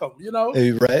like them,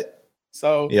 Right.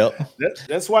 So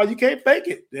that's why you can't fake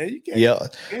it. You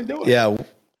can't do it. Yeah.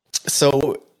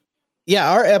 So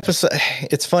yeah, our episode.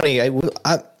 It's funny. I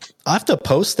have to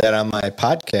post that on my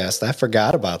podcast. I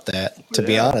forgot about that. To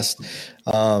be honest,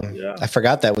 I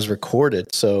forgot that was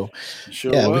recorded. So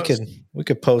Sure yeah, was. we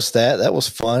could post that. That was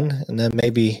fun, and then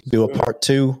maybe do a part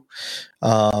 2.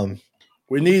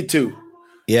 We need to.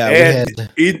 Yeah,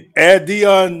 add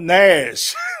Dion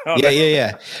Nash.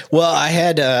 Yeah. Well,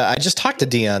 I just talked to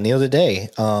Dion the other day.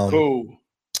 Cool.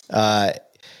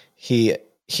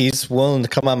 He's willing to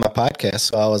come on my podcast,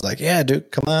 so I was like, "Yeah,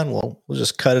 dude, come on. We'll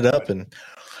just cut it up and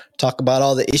talk about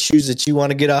all the issues that you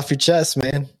want to get off your chest,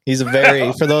 man." He's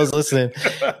for those listening,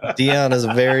 Dion is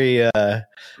a very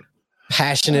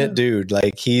passionate dude.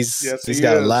 Like he's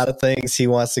got a lot of things he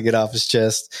wants to get off his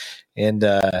chest, and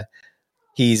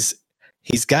he's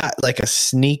got like a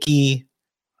sneaky,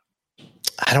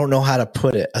 I don't know how to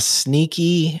put it, a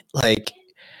sneaky like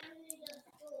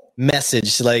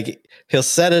message. Like he'll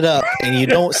set it up and you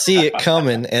don't see it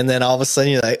coming, and then all of a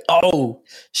sudden you're like, "Oh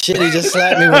shit, he just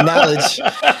slapped me with knowledge."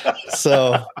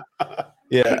 So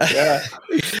yeah.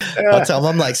 I'll tell him,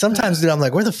 I'm like, sometimes, dude, I'm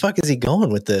like, where the fuck is he going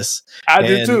with this? I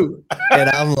do too. And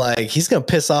I'm like, he's gonna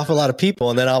piss off a lot of people,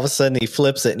 and then all of a sudden he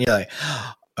flips it and you're like,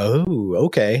 "Oh,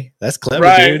 okay, that's clever,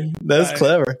 dude. That's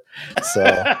clever." So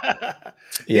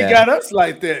he got us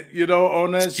like that,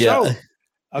 on that show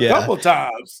a couple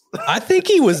times. I think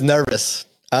he was nervous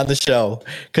on the show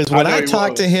because when I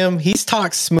talked to him, he's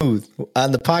talked smooth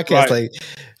on the podcast, like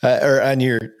or on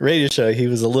your radio show. He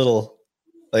was a little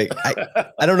like,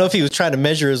 I don't know if he was trying to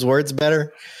measure his words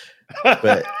better,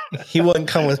 but he wasn't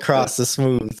coming across the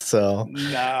smooth. So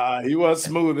nah, he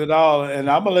wasn't smooth at all. And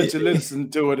I'm gonna let you listen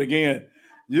to it again.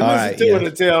 You listen to it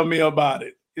and tell me about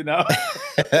it.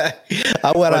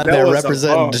 I went on there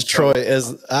representing Detroit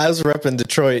as I was repping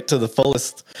Detroit to the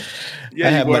fullest. I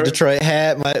had my Detroit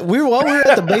hat. We were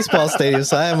at the baseball stadium,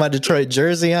 so I had my Detroit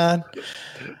jersey on,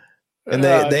 and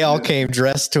they all came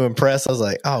dressed to impress. I was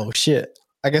like, "Oh shit,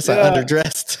 I guess I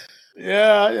underdressed."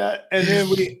 Yeah. And then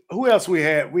who else we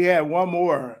had? We had one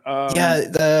more.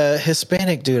 The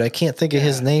Hispanic dude. I can't think of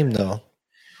his name though.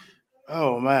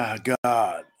 Oh my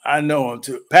God, I know him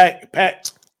too.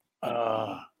 Pat.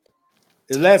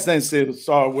 His last name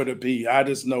started with a P. I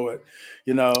just know it.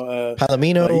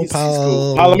 Palomino.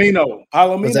 Palomino.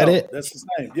 Was that it? That's his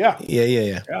name. Yeah.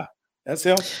 Yeah. That's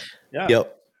him. Yeah.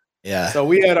 Yep. Yeah. So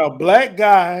we had a black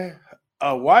guy,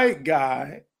 a white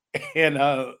guy, and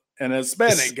a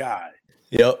Hispanic guy.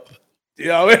 Yep.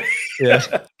 Yeah.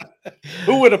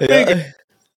 Who would have figured?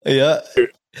 Yeah.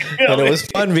 And it was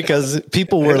fun because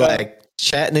people were like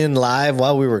chatting in live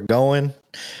while we were going.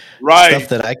 Right. Stuff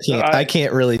that I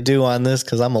can't really do on this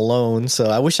because I'm alone. So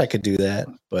I wish I could do that.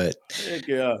 But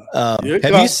have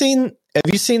you seen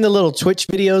the little Twitch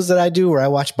videos that I do where I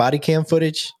watch body cam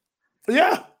footage?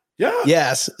 Yeah.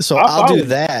 Yes. So I'll do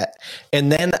that,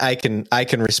 and then I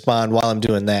can respond while I'm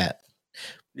doing that.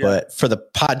 Yeah. But for the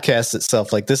podcast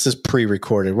itself, like this is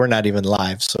pre-recorded. We're not even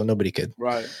live, so nobody could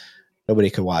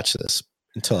watch this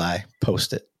until I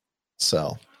post it.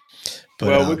 So,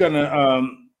 but, we're gonna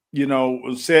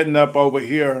setting up over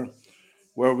here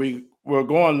where we're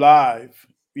going live.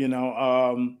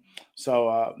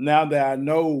 So now that I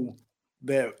know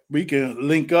that we can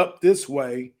link up this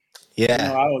way,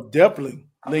 I will definitely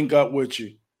link up with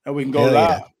you and we can go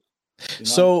live.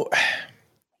 So,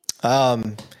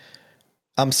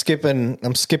 I'm skipping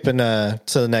to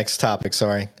the next topic.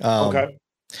 Sorry. Okay.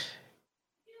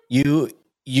 You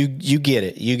get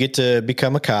it. You get to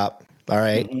become a cop. All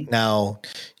right. Mm-hmm. Now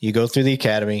you go through the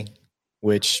academy,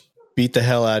 which beat the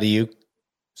hell out of you.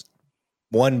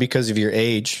 One, because of your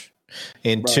age,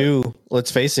 and two,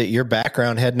 let's face it, your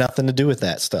background had nothing to do with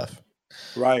that stuff.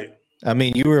 Right. I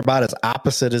mean, you were about as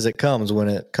opposite as it comes when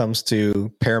it comes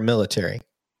to paramilitary.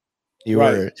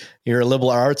 You're a liberal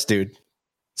arts dude.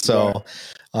 So,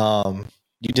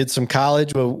 you did some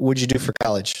college. What would you do for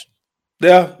college?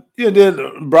 Yeah, you did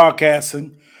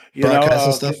broadcasting.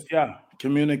 Broadcasting stuff. Yeah,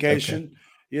 communication.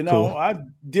 Okay. Cool. I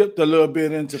dipped a little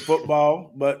bit into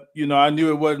football, but I knew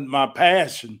it wasn't my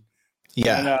passion.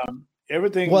 Yeah. And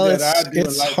everything. Well,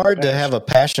 it's hard to have a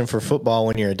passion for football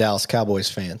when you're a Dallas Cowboys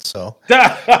fan. So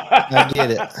I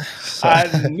get it. So.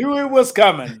 I knew it was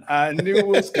coming.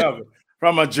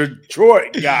 From a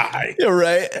Detroit guy. You're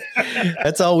right.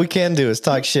 That's all we can do is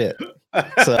talk shit.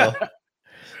 So,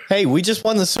 hey, we just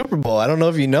won the Super Bowl. I don't know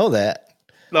if you know that.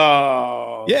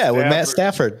 No. Yeah, with Matt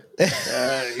Stafford.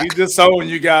 He just told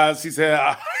you guys. He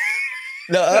said,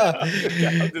 no.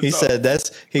 He said,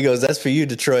 that's for you,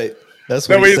 Detroit. That's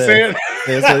what he said.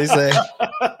 That's what he said.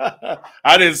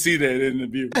 I didn't see that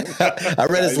interview. I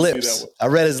read his lips. I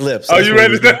read his lips. Oh, you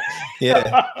read his lips?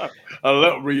 Yeah. A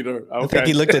lip reader. Okay. I think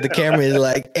he looked at the camera and was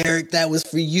like, Eric, that was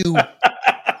for you.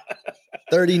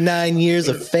 39 years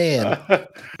of fan.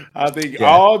 I think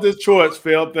all Detroit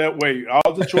felt that way.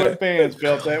 All Detroit fans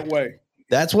felt that way.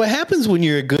 That's what happens when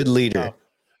you're a good leader.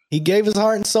 He gave his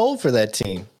heart and soul for that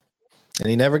team, and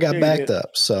he never got backed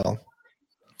up. So,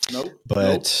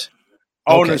 but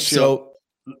ownership.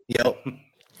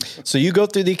 So you go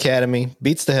through the academy,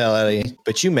 beats the hell out of you,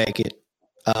 but you make it.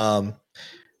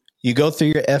 You go through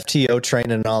your FTO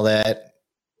training and all that.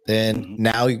 Then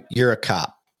now you're a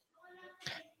cop.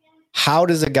 How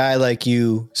does a guy like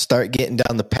you start getting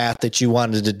down the path that you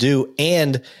wanted to do?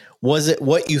 And was it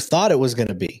what you thought it was going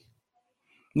to be?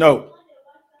 No,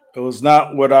 it was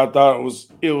not what I thought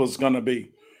it was going to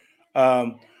be.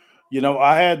 I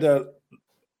had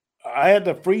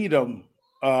the freedom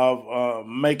of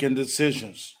making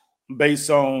decisions based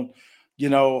on,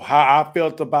 how I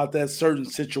felt about that certain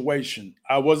situation.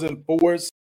 I wasn't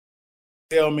forced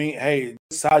to tell me, hey,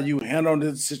 this is how you handle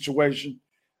this situation.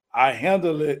 I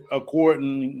handled it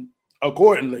accordingly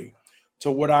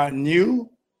to what I knew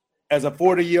as a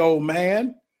 40-year-old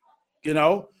man.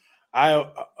 I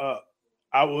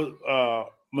was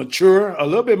mature, a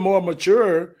little bit more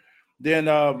mature than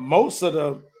most of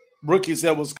the rookies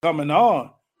that was coming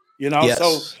on. Yes.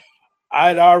 So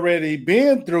I'd already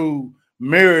been through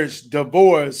marriage,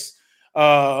 divorce,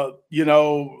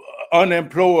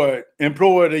 unemployed,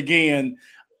 employed again,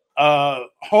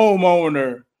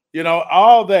 homeowner.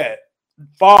 All that,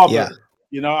 father,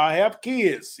 I have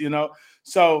kids,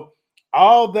 so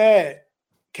all that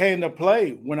came to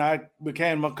play when I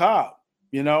became a cop,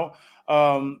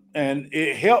 and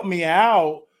it helped me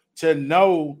out to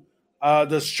know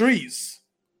the streets,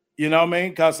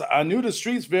 because I knew the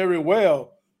streets very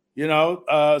well,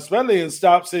 especially in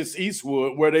Stop 6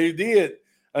 Eastwood, where they did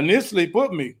initially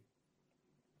put me,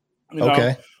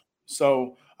 Okay.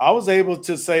 So I was able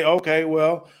to say, okay,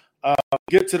 well,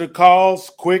 get to the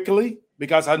calls quickly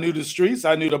because I knew the streets.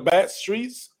 I knew the back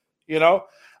streets, and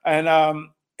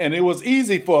it was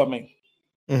easy for me.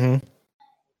 Mm-hmm.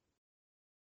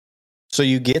 So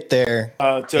you get there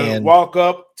to walk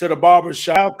up to the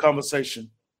barbershop conversation.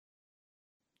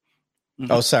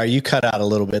 Mm-hmm. Oh, sorry. You cut out a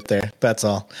little bit there. That's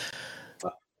all.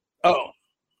 Oh.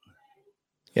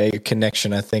 Yeah, your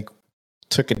connection, I think,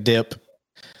 took a dip.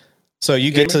 So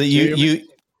you get to the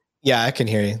yeah, I can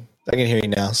hear you. I can hear you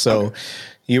now. So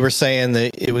you were saying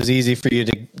that it was easy for you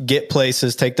to get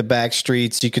places, take the back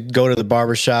streets. You could go to the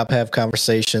barbershop, have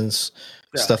conversations,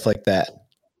 stuff like that.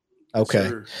 Okay.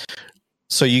 Sure.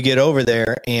 So you get over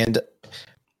there, and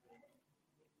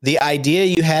the idea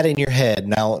you had in your head,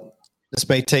 now this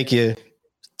may take you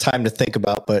time to think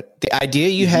about, but the idea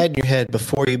you had in your head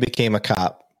before you became a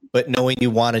cop, but knowing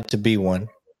you wanted to be one,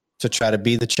 to try to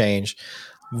be the change,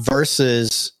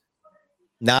 versus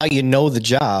now you know the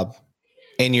job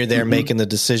and you're there making the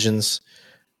decisions.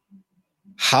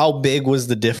 How big was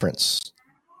the difference?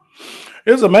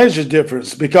 It was a major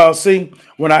difference because, see,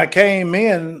 when I came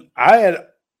in, I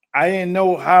didn't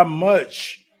know how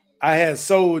much I had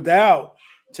sold out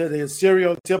to the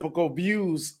stereotypical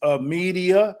views of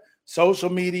media, social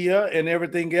media, and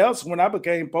everything else. When I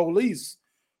became police,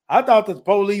 I thought that the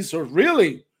police were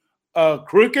really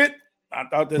crooked. I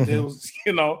thought that there was,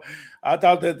 I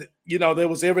thought that, there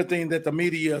was everything that the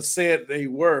media said they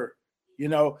were,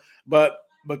 but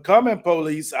becoming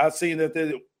police, I seen that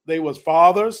they was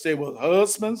fathers, they were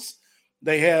husbands,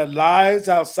 they had lives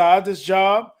outside this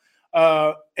job,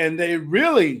 and they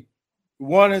really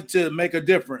wanted to make a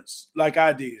difference like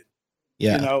I did.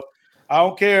 Yeah. I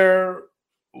don't care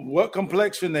what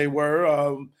complexion they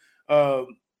were,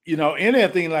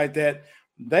 anything like that.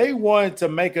 They wanted to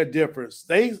make a difference.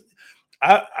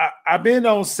 I've been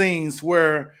on scenes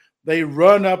where they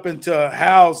run up into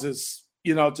houses,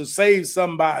 to save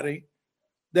somebody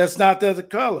that's not their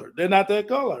color. They're not their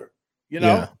color.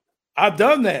 I've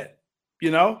done that.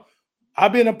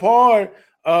 I've been a part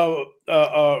of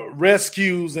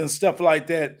rescues and stuff like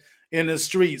that in the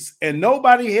streets, and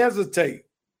nobody hesitate.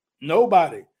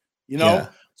 Nobody.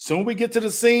 Soon we get to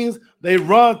the scenes, they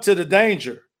run to the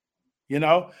danger.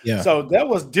 So that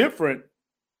was different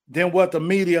than what the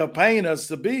media paint us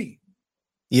to be.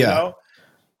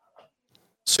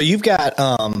 So you've got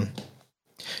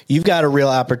a real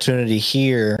opportunity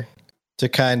here to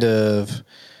kind of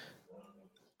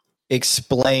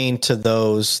explain to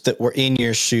those that were in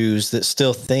your shoes that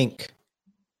still think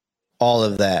all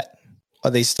of that.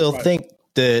 Or they still think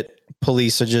that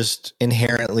police are just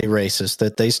inherently racist,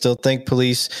 that they still think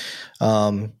police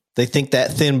They think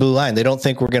that thin blue line. They don't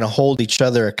think we're going to hold each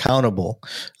other accountable.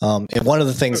 And one of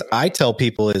the things I tell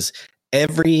people is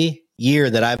every year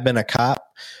that I've been a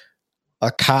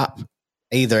cop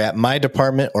either at my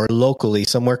department or locally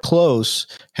somewhere close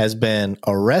has been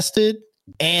arrested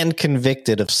and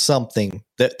convicted of something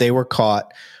that they were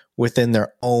caught within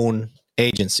their own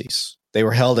agencies. They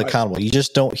were held accountable. You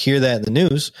just don't hear that in the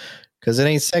news because it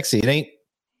ain't sexy.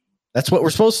 That's what we're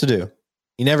supposed to do.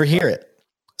 You never hear it.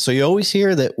 So you always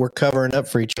hear that we're covering up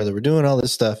for each other. We're doing all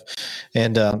this stuff.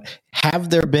 And have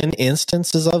there been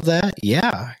instances of that?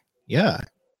 Yeah,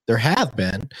 there have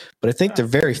been. But I think they're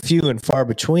very few and far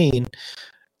between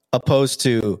opposed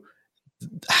to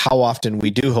how often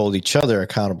we do hold each other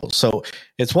accountable. So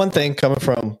it's one thing coming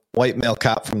from white male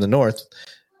cop from the North,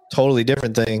 totally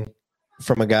different thing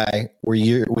from a guy where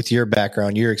you're with your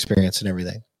background, your experience and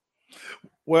everything.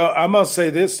 Well, I must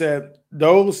say this, that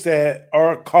those that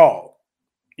are caught,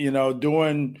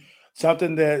 doing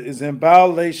something that is in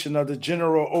violation of the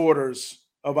general orders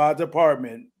of our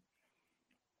department,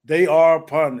 they are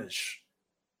punished.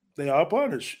 They are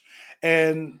punished.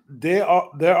 And there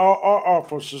are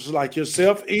officers like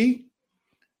yourself, E,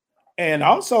 and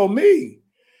also me.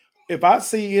 If I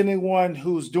see anyone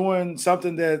who's doing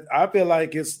something that I feel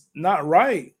like is not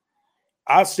right,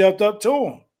 I stepped up to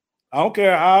them. I don't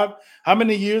care how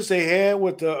many years they had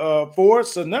with the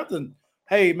force or nothing.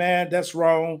 Hey, man, that's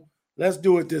wrong. Let's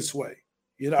do it this way,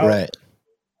 Right.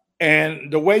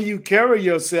 And the way you carry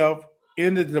yourself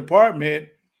in the department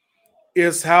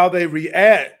is how they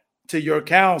react to your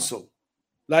counsel.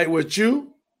 Like with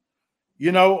you,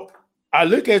 I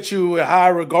look at you with high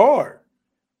regard.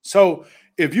 So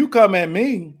if you come at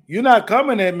me, you're not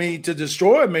coming at me to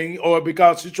destroy me or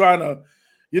because you're trying to,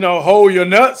 hold your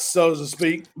nuts, so to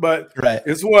speak. But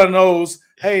It's one of those,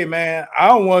 hey man, I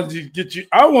don't want you to get you.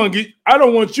 I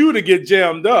don't want you to get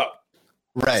jammed up.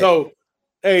 Right. So,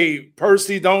 hey,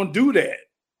 Percy, don't do that.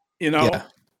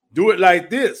 Do it like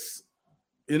this.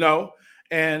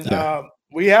 And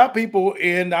we have people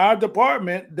in our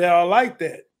department that are like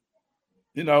that.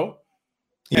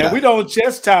 And we don't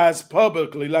chastise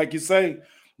publicly, like you say.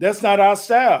 That's not our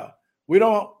style. We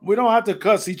don't have to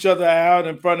cuss each other out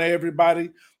in front of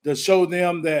everybody to show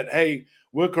them that, hey,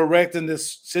 we're correcting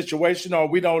this situation or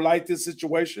we don't like this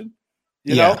situation.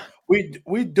 You know,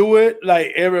 we do it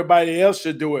like everybody else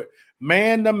should do it.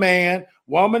 Man to man,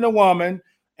 woman to woman,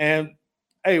 and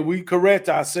hey, we correct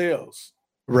ourselves.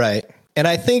 Right. And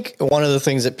I think one of the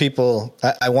things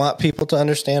that I want people to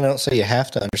understand, I don't say you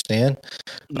have to understand,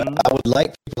 but I would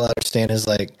like people to understand is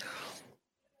like,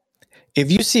 if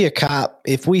we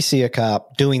see a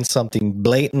cop doing something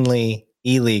blatantly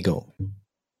illegal,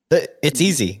 it's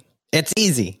easy. It's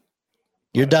easy.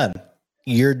 You're done.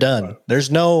 You're done. There's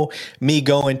no me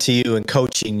going to you and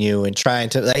coaching you and trying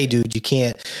to, hey dude, you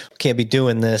can't be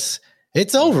doing this.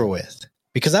 It's over with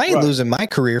because I ain't losing my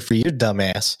career for your dumb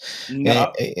ass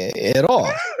at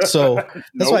all. So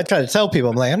that's why I try to tell people,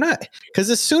 I'm like, I'm not, because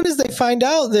as soon as they find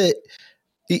out that,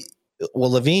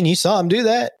 well, Levine, you saw him do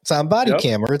that. It's on body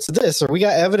cam or it's this, or we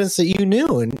got evidence that you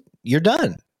knew and you're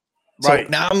done. So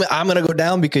now I'm going to go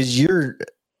down because you're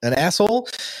an asshole.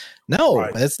 No,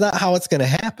 that's not how it's going to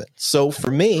happen. So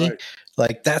for me,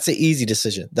 like that's an easy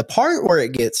decision. The part where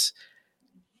it gets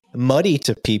muddy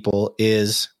to people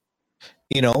is,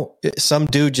 some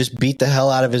dude just beat the hell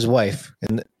out of his wife.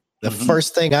 And the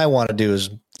first thing I want to do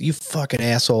is, you fucking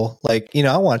asshole. Like,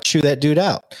 I want to chew that dude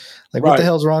out. Like, what the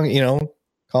hell's wrong?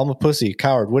 Call him a pussy,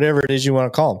 coward, whatever it is you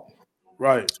want to call him.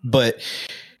 Right. But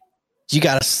you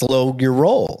got to slow your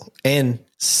roll. And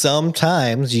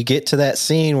sometimes you get to that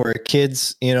scene where a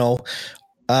kid's,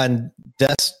 on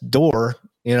death's door,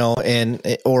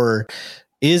 or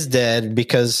is dead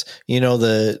because,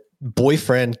 the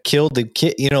boyfriend killed the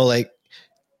kid, like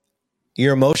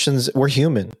your emotions, we're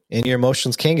human and your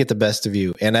emotions can get the best of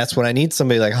you. And that's when I need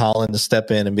somebody like Holland to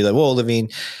step in and be like, whoa, Levine,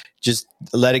 just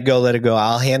let it go.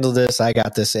 I'll handle this. I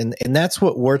got this. And that's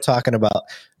what we're talking about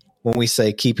when we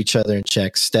say keep each other in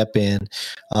check, step in.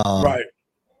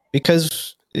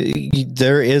 Because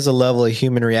there is a level of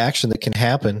human reaction that can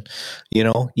happen.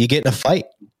 You get in a fight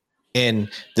and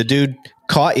the dude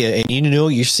caught you and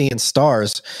you're seeing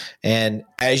stars. And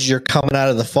as you're coming out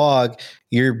of the fog,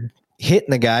 you're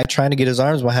hitting the guy, trying to get his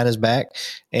arms behind his back,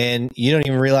 and you don't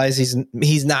even realize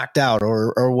he's knocked out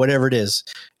or whatever it is,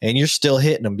 and you're still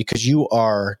hitting him because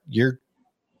you're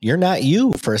not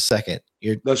you for a second.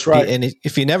 That's right. And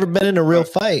if you've never been in a real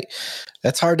fight,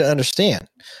 that's hard to understand.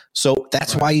 So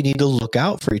that's why you need to look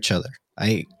out for each other.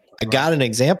 I got an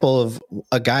example of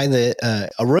a guy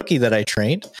a rookie that I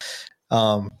trained.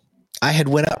 I had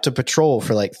went out to patrol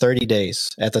for like 30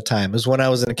 days at the time. It was when I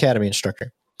was an academy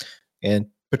instructor. and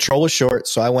patrol was short.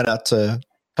 So I went out to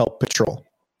help patrol,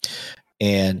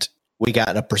 and we got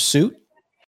in a pursuit.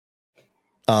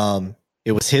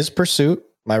 It was his pursuit.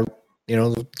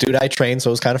 Dude I trained, so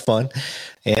it was kind of fun.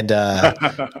 And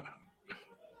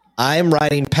I'm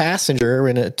riding passenger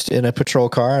in a patrol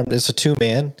car. It's a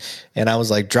 2-man. And I was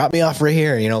like, drop me off right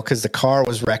here, because the car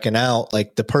was wrecking out.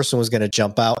 Like the person was going to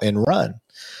jump out and run.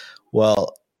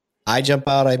 Well, I jump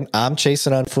out. I'm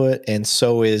chasing on foot. And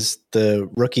so is the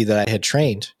rookie that I had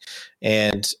trained.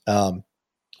 And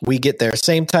we get there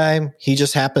same time. He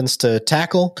just happens to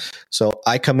tackle. So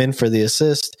I come in for the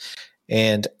assist.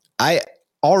 And I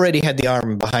already had the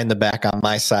arm behind the back on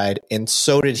my side. And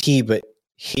so did he. But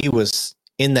he was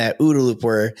in that OODA loop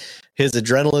where his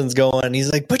adrenaline's going.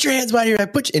 He's like, put your hands behind your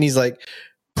back. And he's like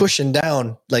pushing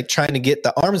down, like trying to get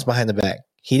the arms behind the back.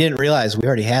 He didn't realize we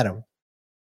already had him.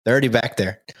 They're already back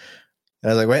there.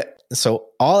 And I was like, wait. So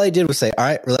all I did was say, all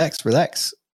right, relax,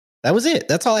 relax. That was it.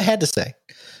 That's all I had to say.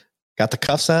 Got the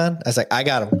cuffs on. I was like, I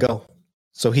got him. Go.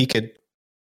 So he could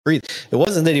breathe. It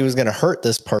wasn't that he was going to hurt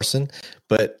this person,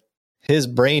 but his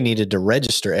brain needed to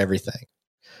register everything.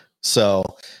 So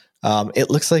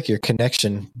it looks like your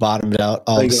connection bottomed out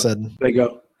all of a sudden. There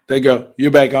you go.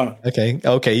 You're back on. Okay.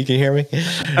 You can hear me?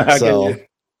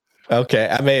 Okay.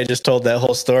 I may have just told that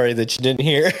whole story that you didn't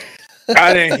hear.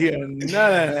 I didn't hear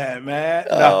none of that, man.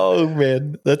 No. Oh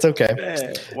man, that's okay.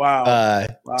 Man. Wow.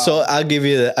 So I'll give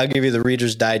you the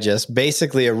Reader's Digest.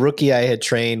 Basically, a rookie I had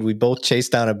trained. We both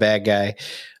chased down a bad guy.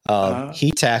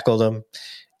 He tackled him,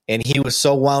 and he was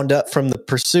so wound up from the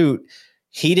pursuit,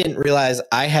 he didn't realize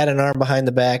I had an arm behind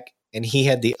the back, and he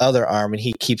had the other arm, and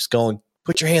he keeps going,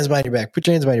 "Put your hands behind your back. Put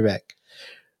your hands behind your back."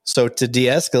 So to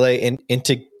de-escalate and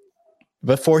to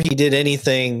before he did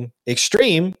anything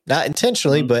extreme, not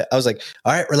intentionally, but I was like,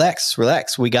 all right, relax.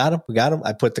 We got him.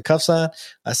 I put the cuffs on.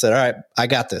 I said, all right, I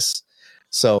got this.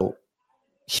 So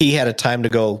he had a time to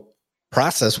go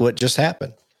process what just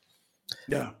happened.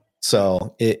 Yeah.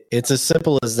 So it's as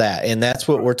simple as that. And that's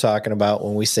what we're talking about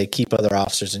when we say keep other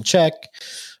officers in check,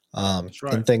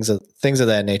 and things of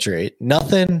that nature.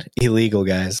 Nothing illegal,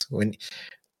 guys. Like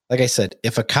I said,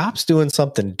 if a cop's doing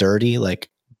something dirty, like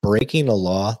breaking a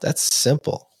law, that's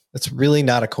simple. That's really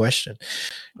not a question.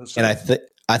 And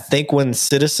I think when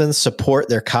citizens support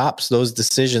their cops, those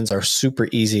decisions are super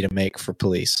easy to make for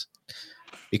police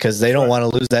because they don't want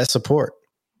to lose that support.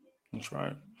 That's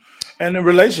right. And the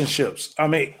relationships. I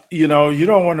mean, you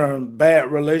don't want a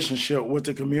bad relationship with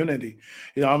the community,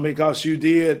 because you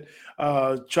did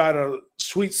try to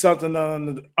sweep something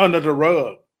under the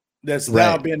rug that's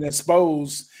now being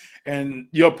exposed, and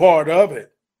you're part of it.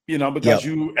 Because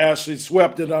you actually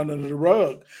swept it under the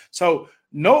rug. So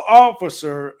no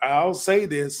officer, I'll say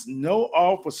this, no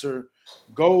officer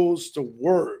goes to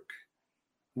work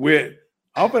with,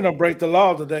 I'm going to break the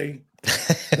law today.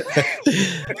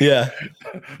 Yeah.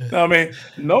 I mean,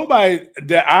 nobody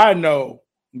that I know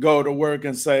go to work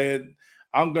and say,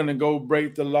 I'm going to go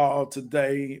break the law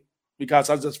today because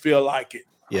I just feel like it.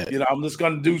 Yeah. I'm just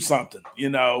going to do something,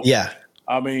 Yeah.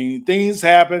 I mean, things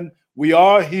happen. We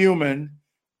are human.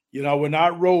 We're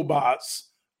not robots.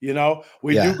 We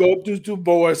do go through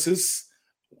divorces.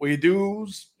 We do,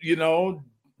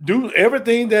 do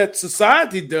everything that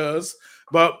society does,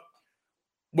 but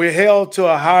we're held to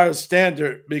a higher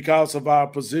standard because of our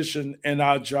position and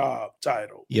our job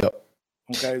title. Yep.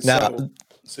 Okay. Now,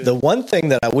 the one thing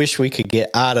that I wish we could get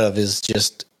out of is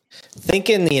just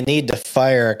thinking you need to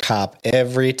fire a cop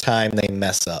every time they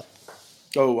mess up.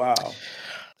 Oh, wow.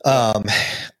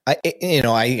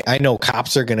 I know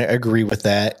cops are going to agree with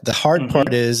that. The hard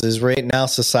part is right now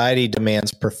society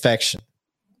demands perfection.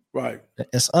 Right.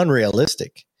 It's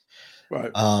unrealistic.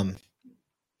 Right.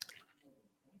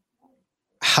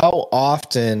 How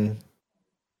often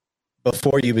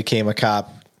before you became a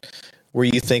cop were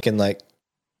you thinking like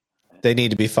they need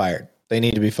to be fired? They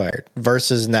need to be fired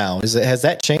versus now. Has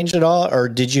that changed at all, or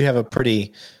did you have a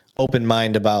pretty open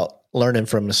mind about learning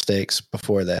from mistakes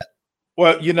before that?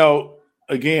 Well,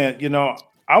 again,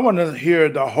 I want to hear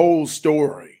the whole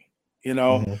story.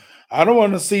 I don't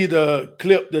want to see the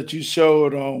clip that you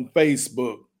showed on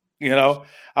Facebook.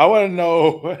 I want to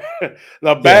know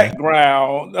the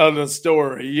background of the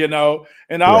story, and I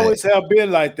always have been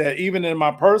like that, even in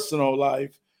my personal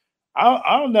life.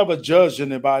 I'll never judge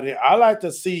anybody. I like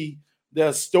to see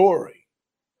their story,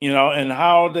 and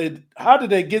how did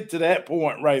they get to that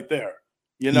point right there,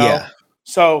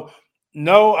 So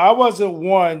no, I wasn't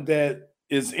one that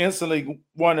is instantly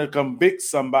want to convict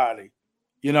somebody,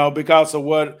 because of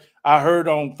what I heard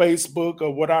on Facebook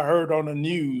or what I heard on the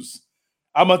news.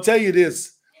 I'm gonna tell you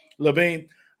this, Levine.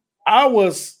 I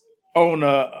was on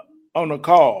a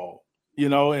call,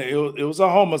 It was a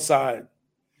homicide,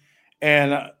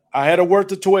 and I had to work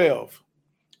to 12.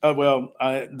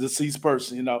 Deceased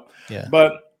person, Yeah.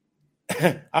 but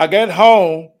I got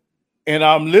home and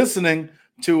I'm listening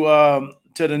to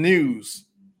the news,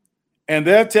 and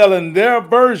they're telling their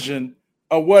version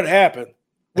of what happened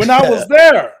when I was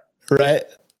there. Right.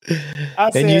 I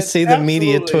And you said, see the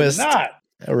media absolutely twist. not.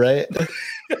 Right.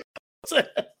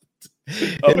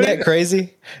 Isn't that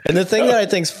crazy? And the thing that I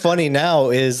think's funny now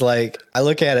is, like, I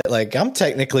look at it like I'm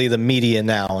technically the media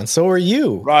now, and so are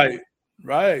you. Right.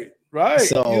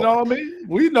 So, You know what I mean?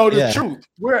 We know the yeah. truth.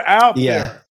 We're out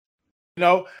Yeah.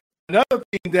 there. Another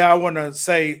thing that I want to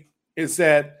say is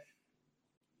that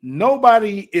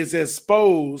nobody is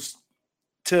exposed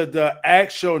to the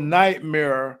actual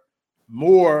nightmare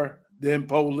more than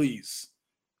police.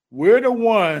 We're the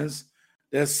ones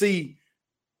that see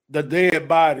the dead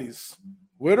bodies.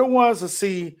 We're the ones that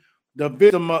see the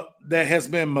victim that has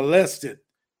been molested.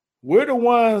 We're the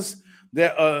ones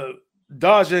that are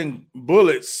dodging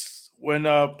bullets when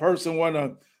a person want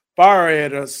to fire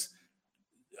at us,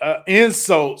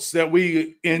 insults that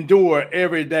we endure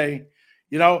every day.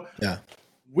 Yeah.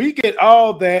 We get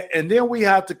all that, and then we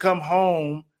have to come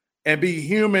home and be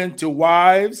human to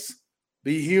wives,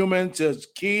 be human to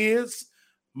kids,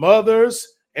 mothers,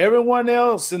 everyone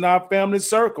else in our family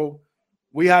circle.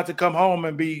 We have to come home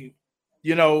and be,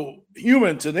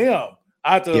 human to them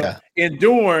after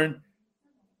enduring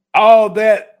all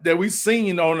that we've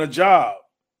seen on the job,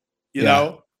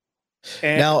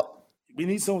 And now we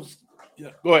need some.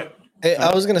 Go ahead.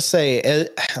 I was gonna say,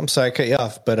 I'm sorry, I cut you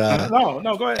off, but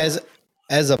no, go ahead.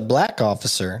 As a black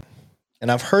officer,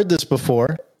 and I've heard this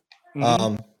before,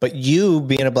 but you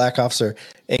being a black officer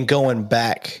and going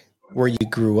back where you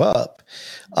grew up,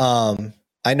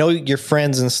 I know your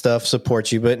friends and stuff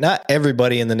support you, but not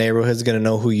everybody in the neighborhood is going to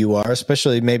know who you are,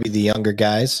 especially maybe the younger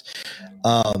guys.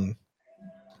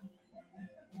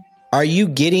 Are you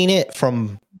getting it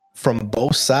from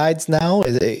both sides now?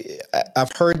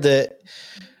 I've heard that.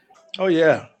 Oh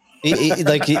yeah.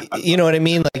 Like, you know what I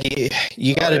mean? Like,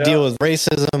 you got to deal with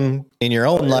racism in your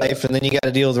own life, and then you got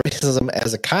to deal with racism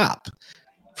as a cop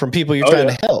from people you're trying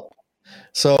to help.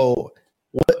 So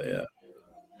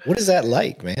what is that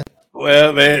like, man?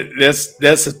 Well, man, that's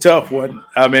a tough one.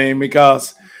 I mean,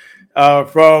 because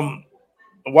from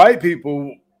white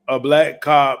people, a black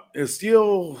cop is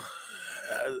still,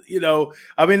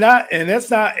 and that's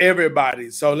not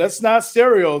everybody. So let's not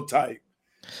stereotype.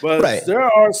 But there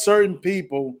are certain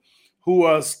people who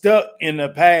are stuck in the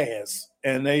past,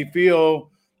 and they feel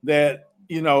that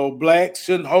blacks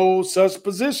shouldn't hold such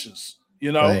positions.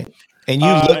 Right. And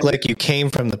you look like you came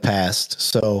from the past,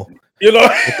 so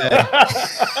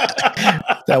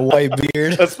that white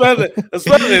beard,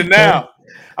 especially now.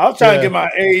 I'm trying to get my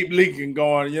Abe Lincoln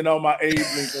going. My Abe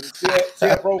Lincoln see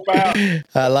a profile.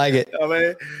 I like it.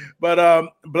 But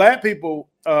black people,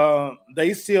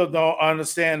 they still don't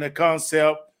understand the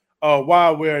concept of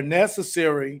why we're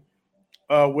necessary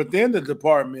within the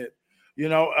department.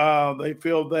 They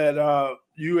feel that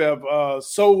you have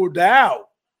sold out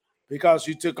because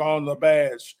you took on the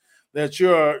badge. That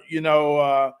you're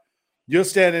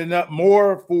standing up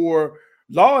more for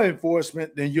law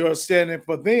enforcement than you're standing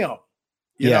for them.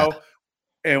 You know,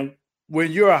 and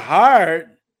when you're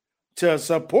hired to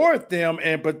support them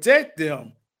and protect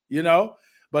them,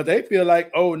 but they feel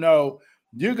like, oh no,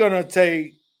 you're gonna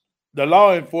take the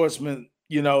law enforcement,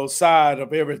 side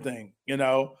of everything,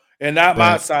 and not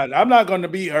my side. I'm not gonna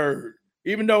be heard,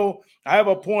 even though I have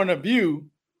a point of view.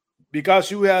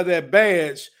 Because you have that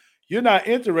badge, you're not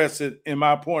interested in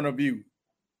my point of view.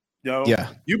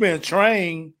 You've been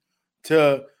trained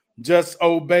to just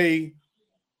obey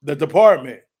the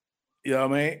department. You know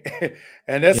what I mean?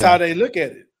 And that's how they look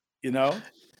at it,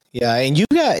 Yeah, and you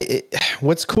got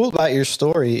what's cool about your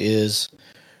story is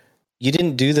you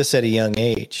didn't do this at a young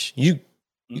age. You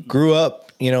grew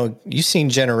up, you've seen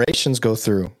generations go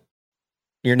through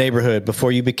your neighborhood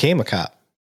before you became a cop.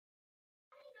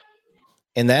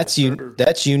 And that's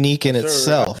unique in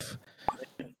itself.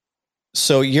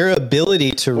 So your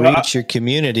ability to reach your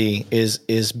community is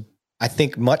I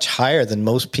think much higher than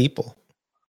most people.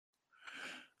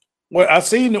 Well, I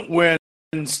seen when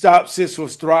Stop Sis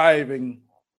was thriving,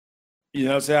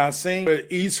 I seen where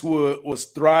Eastwood was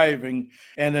thriving,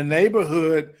 and the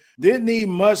neighborhood didn't need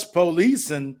much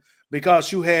policing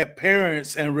because you had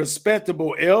parents and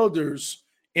respectable elders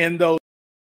in those.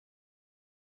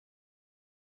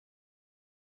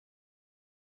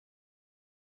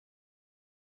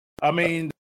 I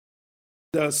mean,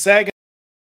 the sagging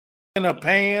of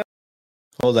pants.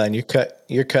 Hold on, you're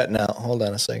cutting out. Hold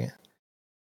on a second.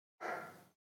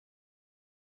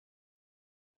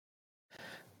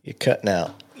 You're cutting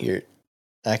out.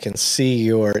 I can see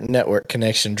your network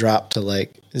connection drop to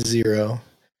like 0.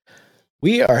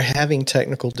 We are having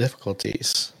technical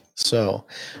difficulties. So,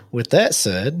 with that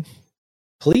said,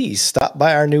 please stop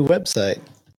by our new website.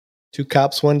 2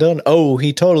 Cops, 1 Donut. Oh,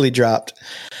 he totally dropped.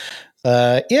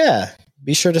 Yeah,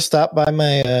 be sure to stop by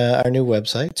our new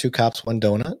website,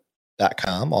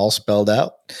 2cops1donut.com, all spelled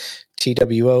out.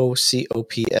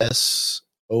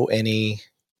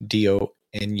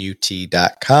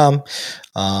 TWOCOPSONEDONUT.com.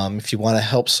 If you want to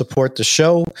help support the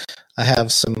show, I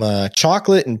have some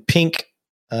chocolate and pink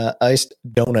iced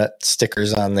donut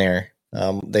stickers on there.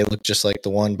 They look just like the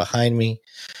one behind me.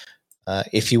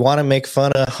 If you want to make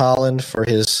fun of Holland for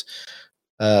his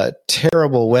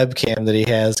terrible webcam that he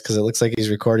has, because it looks like he's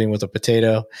recording with a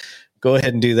potato, go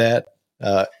ahead and do that.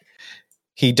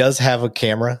 He does have a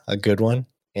camera, a good one,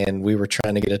 and we were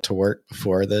trying to get it to work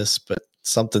before this, but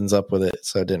something's up with it,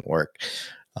 so it didn't work.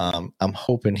 I'm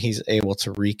hoping he's able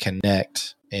to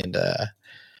reconnect, and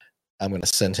I'm going to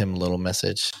send him a little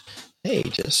message. Hey,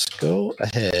 just go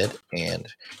ahead and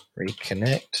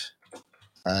reconnect.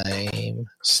 I'm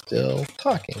still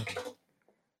talking.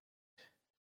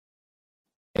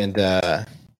 And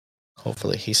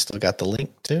hopefully he's still got the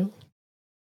link too.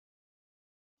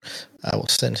 I will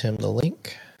send him the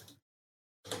link.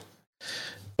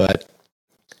 But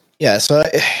yeah, so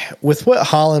with what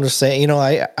Holland was saying,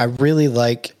 I really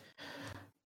like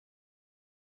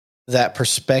that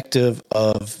perspective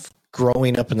of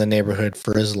growing up in the neighborhood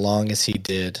for as long as he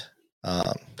did.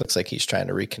 Looks like he's trying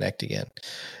to reconnect again.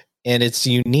 And it's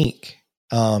unique.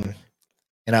 And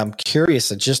I'm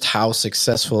curious at just how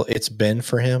successful it's been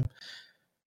for him.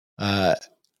 I'm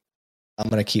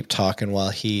going to keep talking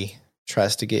while he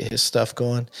tries to get his stuff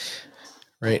going.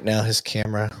 Right now, his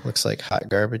camera looks like hot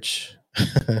garbage.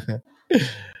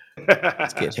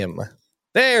 Let's get him.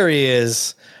 There he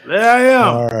is. There I am.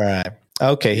 All right.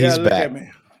 Okay, he's look back. At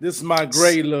me. This is my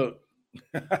gray look.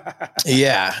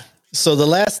 Yeah. So the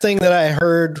last thing that I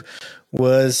heard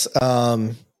was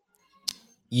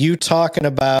you talking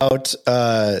about,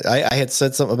 I had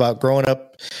said something about growing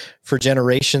up for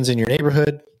generations in your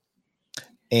neighborhood,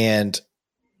 and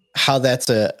how that's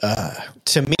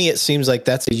to me, it seems like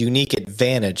that's a unique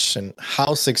advantage. And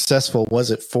how successful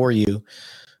was it for you,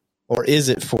 or is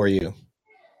it for you?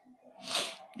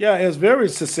 Yeah, it's very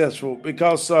successful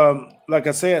because, like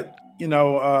I said,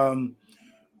 I'm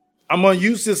going to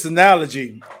use this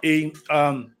analogy.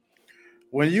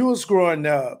 When you was growing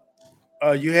up,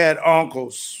 you had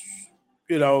uncles,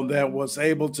 that was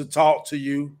able to talk to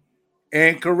you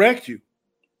and correct you,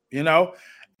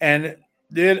 and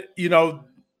then,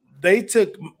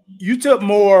 you took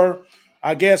more,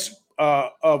 I guess,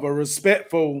 of a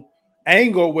respectful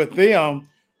angle with them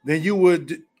than you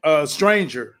would a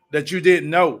stranger that you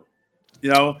didn't know,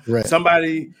 Right.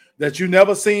 Somebody that you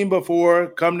never seen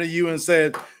before come to you and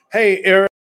said, "Hey,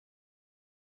 Eric,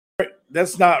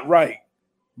 that's not right,"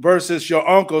 versus your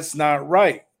uncle, "It's not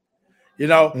right."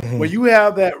 Mm-hmm. When you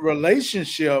have that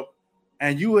relationship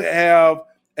and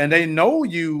they know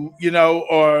you,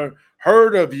 or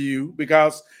heard of you,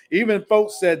 because even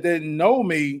folks that didn't know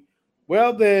me,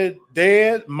 well, their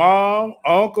dad, mom,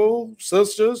 uncle,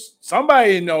 sisters,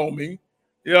 somebody know me.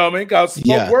 You know what I mean? Because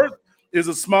Fort Worth is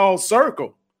a small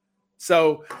circle.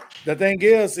 So the thing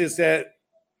is that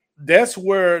that's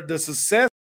where the success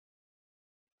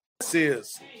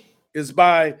is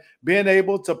by being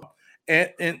able to,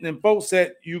 and folks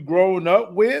that you grown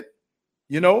up with,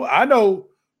 I know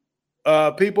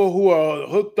people who are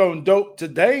hooked on dope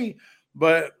today,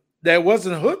 but that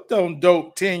wasn't hooked on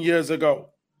dope 10 years ago.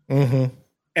 Mm-hmm.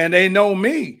 And they know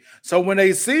me. So when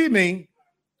they see me,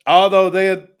 although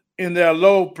they're in their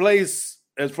low place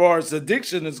as far as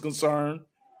addiction is concerned,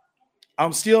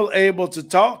 I'm still able to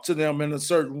talk to them in a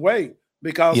certain way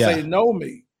because they know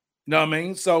me. You know what I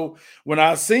mean? So when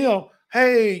I see them,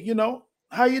 hey,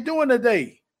 how you doing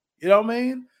today? You know what I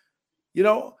mean?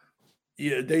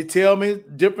 They tell me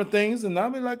different things, and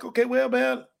I'm like, okay, well,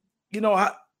 man,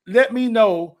 let me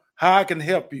know how I can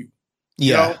help you.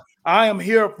 I am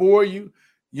here for you.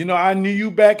 I knew you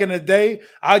back in the day.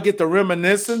 I get to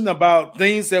reminiscing about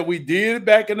things that we did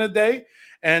back in the day,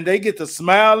 and they get to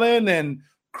smiling and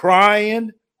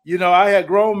crying. I had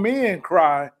grown men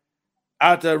cry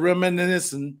after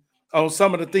reminiscing on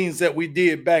some of the things that we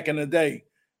did back in the day.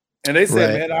 And they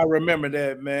said, man, I remember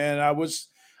that, man. I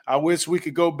wish we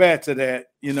could go back to that,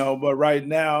 but right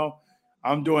now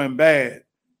I'm doing bad.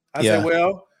 I said,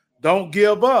 well, don't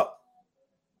give up.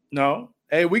 No.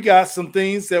 Hey, we got some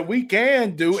things that we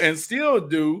can do and still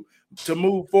do to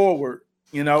move forward,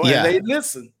 and they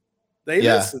listen. They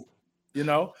listen,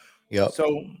 Yep.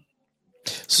 So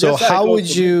So how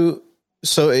would you,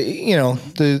 so, you know,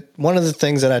 one of the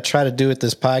things that I try to do with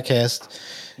this podcast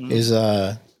is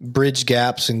bridge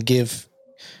gaps and give,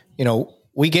 you know,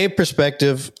 we gave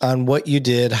perspective on what you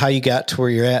did, how you got to where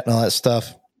you're at and all that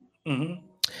stuff. Mm-hmm.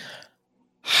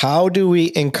 How do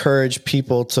we encourage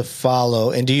people to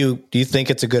follow? And do you think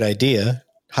it's a good idea?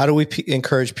 How do we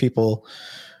encourage people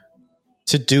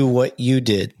to do what you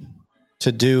did,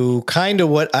 to do kind of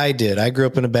what I did? I grew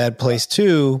up in a bad place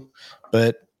too,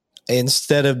 but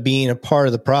instead of being a part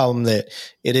of the problem, that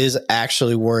it is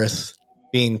actually worth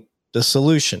being the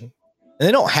solution. And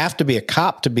they don't have to be a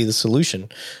cop to be the solution,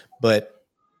 but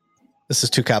this is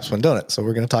Two Cops, One Donut. So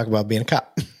we're going to talk about being a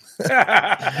cop.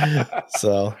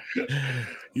 So,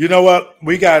 you know what?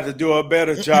 We got to do a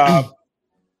better job.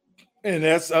 And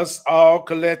that's us all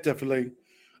collectively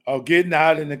of getting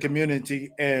out in the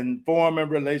community and forming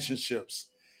relationships.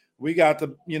 We got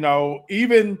to, you know,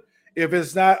 even if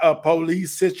it's not a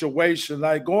police situation,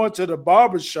 like going to the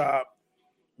barbershop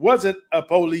wasn't a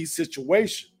police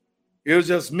situation. It was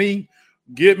just me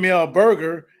get me a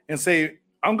burger and say,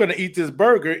 I'm going to eat this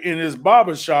burger in this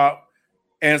barbershop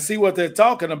and see what they're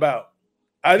talking about.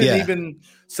 I didn't even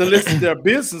solicit their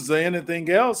business or anything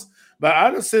else, but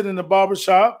I just sit in the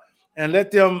barbershop and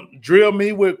let them drill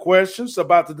me with questions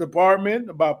about the department,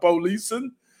 about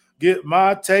policing, get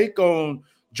my take on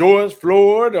George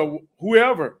Floyd or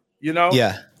whoever, you know?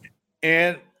 Yeah.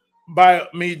 And by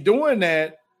me doing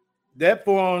that, that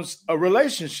forms a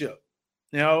relationship,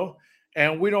 you know?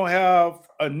 And we don't have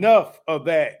enough of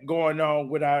that going on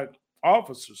with our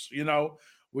officers, you know?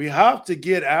 We have to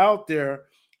get out there,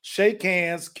 shake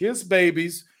hands, kiss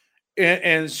babies,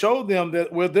 and show them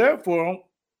that we're there for them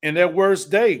in their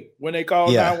worst day when they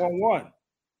call 911,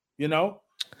 you know?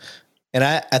 And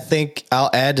I think I'll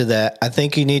add to that. I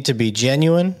think you need to be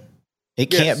genuine. It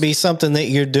can't be something that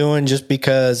you're doing just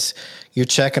because you're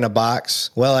checking a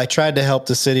box. Well, I tried to help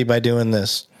the city by doing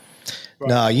this. Right.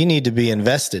 No, you need to be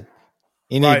invested.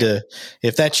 You need to,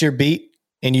 if that's your beat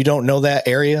and you don't know that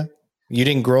area, you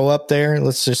didn't grow up there,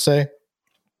 let's just say,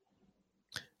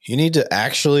 you need to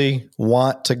actually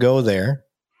want to go there.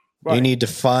 Right. You need to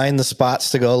find the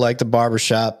spots to go, like the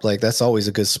barbershop. Like, that's always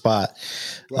a good spot.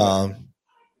 Right.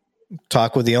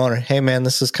 Talk with the owner. Hey, man,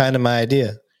 this is kind of my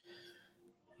idea.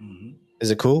 Mm-hmm.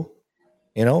 Is it cool?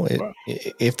 You know,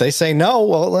 if they say no,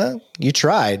 well, you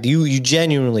tried. You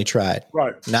genuinely tried.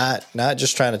 Right. Not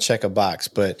just trying to check a box,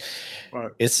 but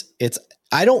it's.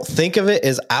 I don't think of it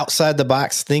as outside the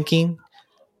box thinking.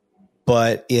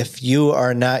 But if you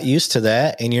are not used to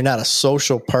that and you're not a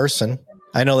social person,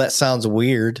 I know that sounds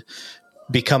weird,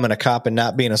 becoming a cop and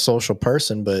not being a social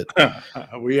person, but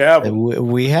we have them.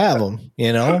 We have them,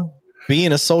 you know.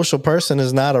 Being a social person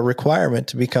is not a requirement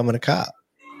to becoming a cop.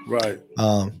 Right.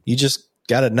 You just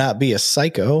got to not be a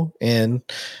psycho and,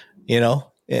 you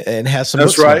know, and have some.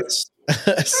 That's right.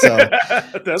 So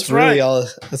that's really all.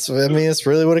 It's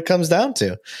really what it comes down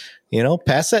to. You know,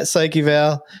 pass that psych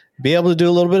eval, be able to do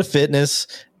a little bit of fitness,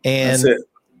 and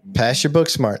pass your book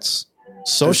smarts.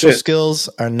 Social skills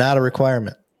are not a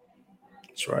requirement.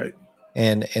 That's right.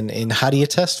 And how do you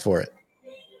test for it?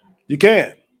 You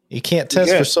can't. You can't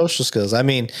test for social skills. I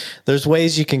mean, there's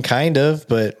ways you can kind of,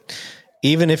 but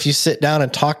even if you sit down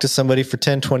and talk to somebody for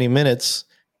 10, 20 minutes,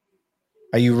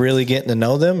 are you really getting to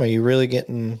know them? Are you really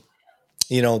getting,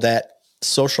 you know, that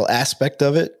social aspect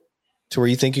of it to where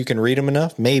you think you can read them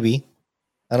enough? Maybe.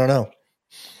 I don't know.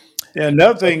 Yeah,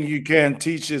 another thing you can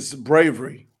teach is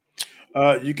bravery.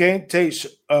 You can't teach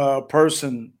a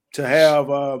person to have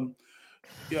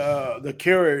the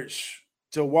courage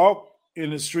to walk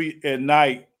in the street at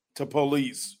night to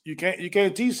police. You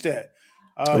can't teach that.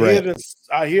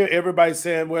 I hear everybody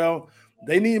saying, well,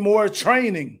 they need more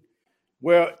training.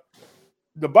 Well,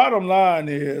 the bottom line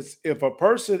is, if a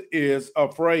person is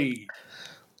afraid,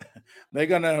 they're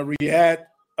going to react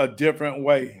a different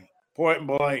way, point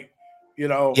blank, you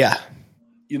know. Yeah.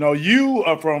 You know, you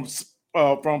are from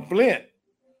Flint.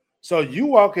 So you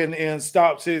walking in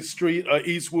Stop 6th Street or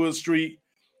Eastwood Street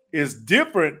is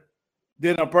different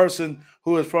than a person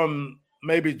who is from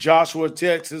maybe Joshua,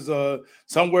 Texas, or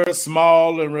somewhere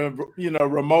small and, you know,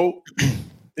 remote.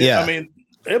 Yeah. I mean,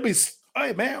 it'll be,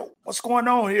 hey, man, what's going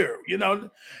on here? You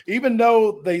know, even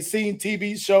though they've seen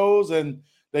TV shows and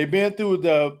they've been through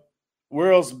the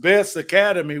world's best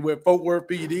academy with Fort Worth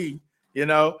PD, you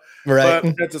know, right.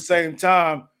 But at the same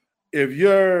time, if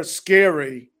you're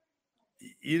scary,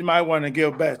 you might want to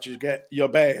give back your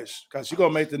badge because you're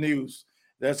going to make the news.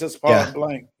 That's just point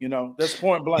blank, you know, that's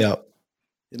point blank. Yep.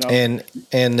 You know,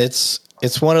 and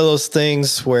it's one of those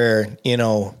things where, you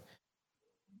know,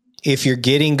 if you're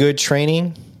getting good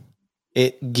training,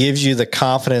 it gives you the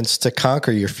confidence to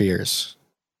conquer your fears.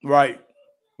 Right.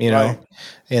 You know,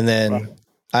 and then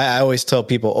I always tell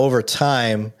people over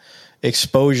time,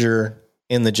 exposure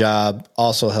in the job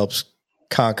also helps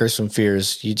conquer some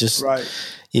fears. You just,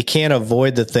 you can't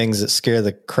avoid the things that scare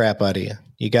the crap out of you.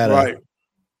 You gotta,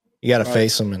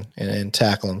 face them and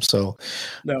tackle them. So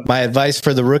my advice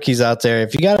for the rookies out there,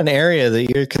 if you got an area that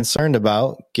you're concerned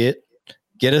about, get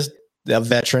a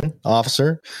veteran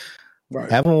officer,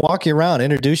 have them walk you around,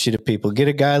 introduce you to people, get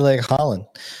a guy like Holland.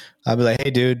 I'll be like,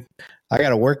 hey dude, I got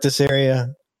to work this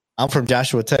area. I'm from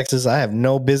Joshua, Texas. I have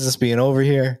no business being over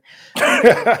here.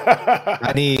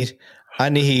 I need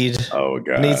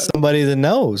somebody that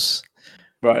knows.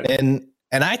 Right. And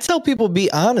I tell people, be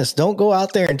honest. Don't go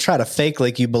out there and try to fake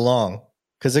like you belong,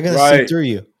 because they're going to see through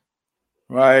you.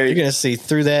 Right. You're going to see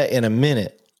through that in a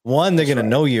minute. One, they're going to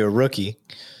know you're a rookie.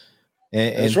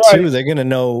 And two, they're going to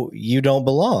know you don't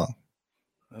belong.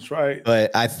 That's right.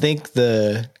 But I think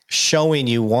the showing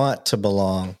you want to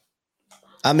belong,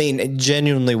 I mean,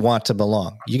 genuinely want to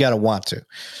belong. You got to want to.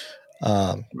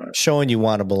 Showing you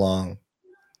want to belong,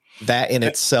 that in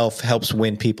itself helps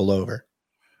win people over.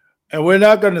 And we're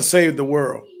not going to save the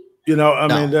world. You know, I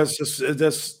mean, that's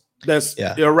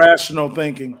irrational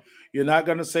thinking. You're not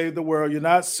going to save the world. You're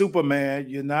not Superman.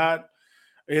 You're not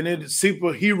any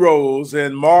superheroes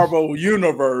in Marvel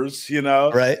universe, you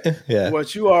know. Right. Yeah.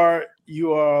 What you are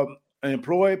an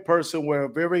employed person with a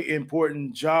very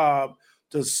important job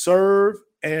to serve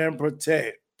and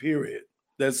protect, period.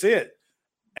 That's it.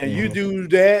 And you do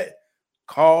that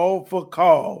call for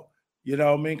call, you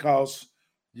know what I mean? Because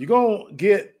you're going to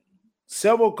get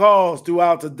several calls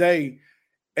throughout the day,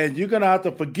 and you're going to have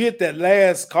to forget that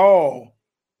last call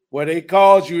where they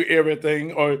called you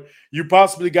everything, or you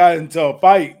possibly got into a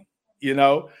fight, you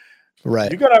know?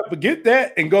 Right. You're going to forget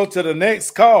that and go to the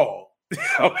next call. You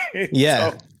know what I mean?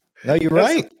 Yeah. No, you're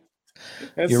right.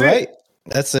 You're right.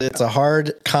 It's a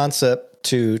hard concept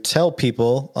to tell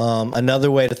people. Another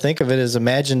way to think of it is,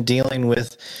 imagine dealing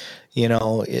with,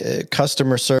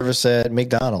 customer service at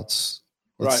McDonald's.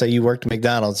 Let's say you worked at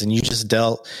McDonald's and you just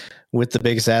dealt with the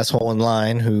biggest asshole in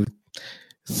line who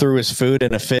threw his food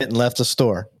in a fit and left the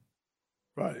store.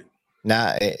 Right.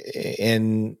 Now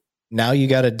you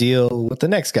got to deal with the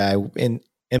next guy and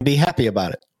be happy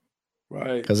about it.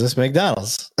 Right. Because it's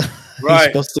McDonald's.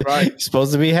 Right. You're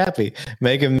supposed to be happy,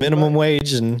 making minimum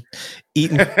wage and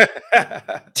eating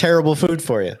terrible food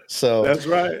for you. So that's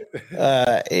right.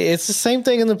 It's the same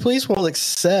thing in the police world,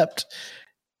 except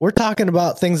we're talking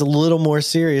about things a little more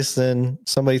serious than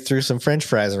somebody threw some French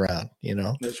fries around, you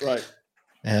know? That's right.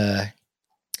 And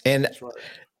that's right.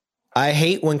 I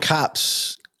hate when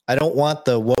cops, I don't want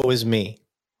the woe is me,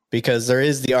 because there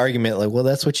is the argument like, well,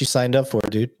 that's what you signed up for,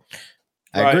 dude.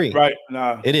 I agree. Right.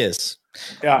 No. It is.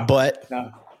 Yeah. But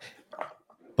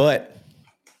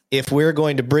if we're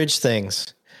going to bridge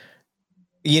things,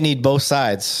 you need both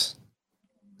sides.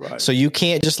 Right. So you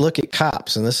can't just look at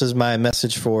cops. And this is my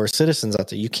message for citizens out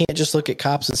there. You can't just look at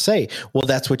cops and say, well,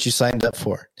 that's what you signed up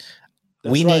for.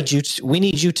 We need you. We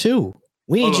need you too.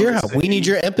 We need your help. We need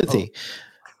your empathy.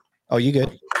 Oh, you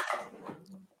good?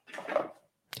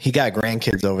 He got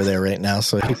grandkids over there right now,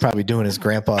 so he's probably doing his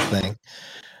grandpa thing.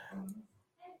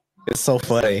 It's so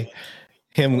funny.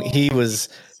 He was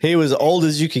old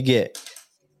as you could get,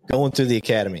 going through the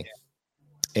academy,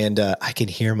 and I can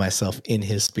hear myself in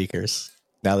his speakers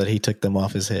now that he took them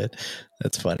off his head.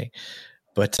 That's funny.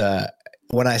 But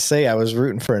when I say I was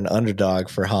rooting for an underdog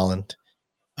for Holland,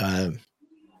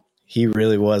 he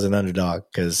really was an underdog,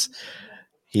 because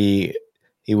he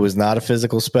was not a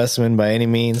physical specimen by any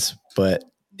means, but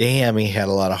damn, he had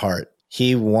a lot of heart.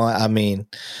 We'd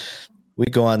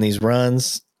go on these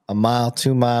runs, a mile,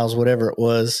 2 miles, whatever it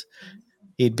was.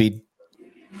 He'd be,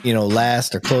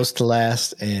 last or close to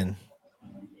last, and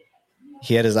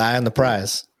he had his eye on the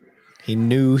prize. He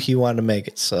knew he wanted to make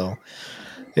it. So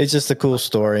it's just a cool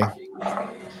story.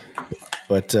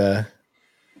 But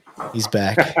he's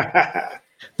back.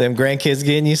 Them grandkids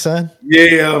getting you, son?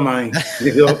 Yeah, man.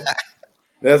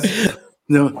 That's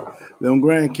them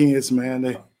grandkids,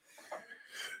 man.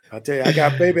 I tell you, I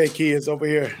got baby kids over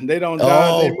here. They don't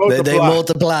die. They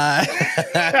multiply.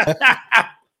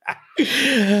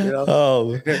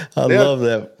 Oh, I love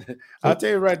them. I'll tell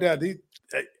you right now,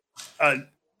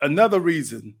 another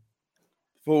reason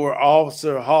for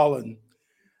Officer Holland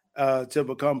to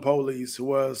become police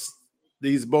was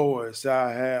these boys that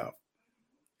I have.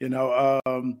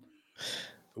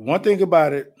 One thing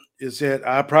about it is that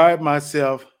I pride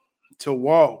myself to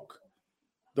walk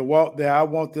the walk that I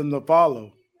want them to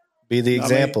follow. Be the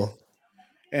example.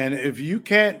 And if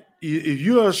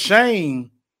you're ashamed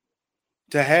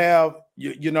to have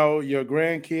you know, your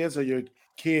grandkids or your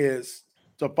kids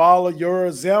to follow your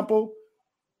example,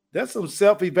 that's some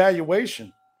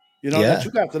self-evaluation, you know, that Yeah.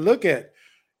 you got to look at.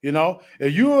 You know,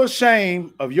 if you're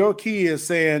ashamed of your kids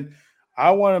saying,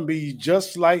 I want to be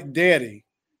just like daddy,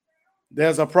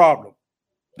 there's a problem.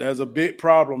 There's a big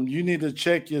problem. You need to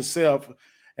check yourself.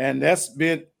 And that's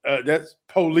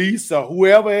police or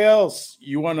whoever else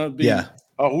you want to be Yeah.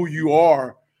 or who you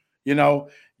are. You know,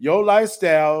 your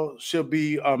lifestyle should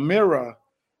be a mirror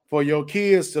for your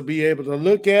kids to be able to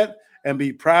look at and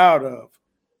be proud of.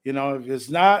 You know, if it's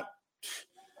not,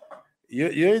 you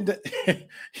you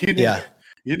need Yeah.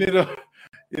 you need to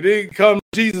you need to come to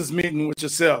Jesus meeting with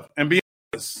yourself and be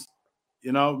honest.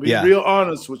 You know, be Yeah. real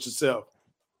honest with yourself.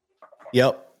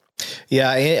 Yep.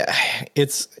 Yeah.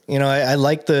 It's, I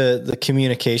like the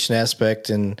communication aspect,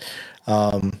 and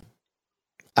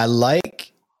I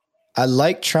like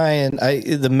trying,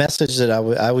 the message that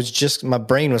I was just, my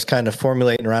brain was kind of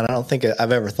formulating around. I don't think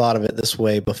I've ever thought of it this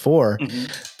way before,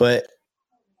 but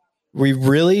we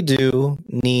really do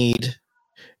need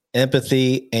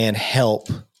empathy and help.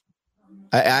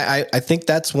 I think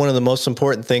that's one of the most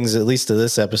important things, at least to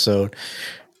this episode,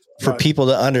 for people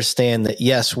to understand that,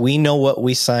 yes, we know what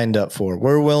we signed up for.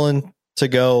 We're willing to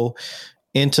go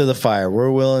into the fire. We're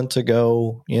willing to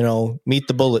go, meet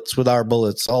the bullets with our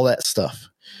bullets, all that stuff.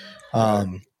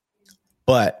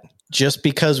 But just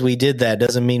because we did that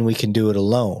doesn't mean we can do it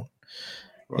alone.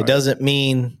 It doesn't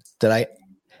mean that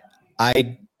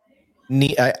I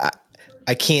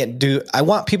can't do. I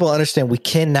want people to understand we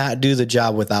cannot do the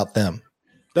job without them.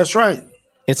 That's right.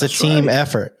 It's a team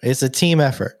effort. It's a team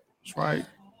effort. That's right.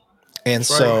 And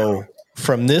so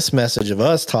from this message of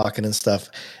us talking and stuff,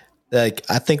 like,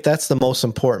 I think that's the most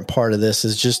important part of this,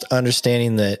 is just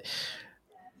understanding that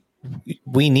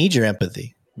we need your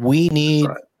empathy. We need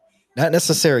not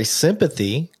necessarily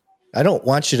sympathy. I don't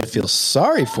want you to feel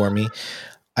sorry for me.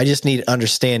 I just need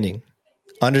understanding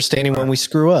when we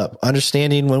screw up,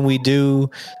 understanding when we do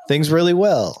things really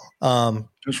well.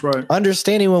 That's right.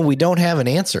 Understanding when we don't have an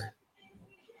answer.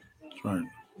 That's right.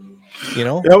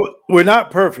 We're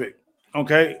not perfect.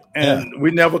 Okay. And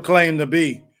we never claim to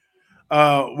be.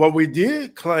 What we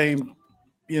did claim,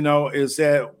 is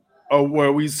that,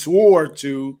 where we swore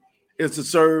to, is to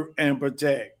serve and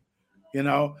protect,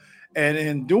 and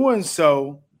in doing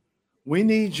so, we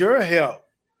need your help.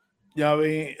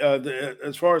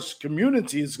 As far as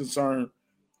community is concerned,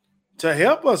 to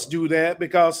help us do that,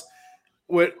 because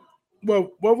what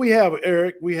we have,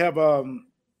 Eric, we have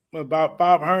about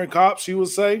 500 cops, you would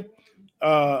say,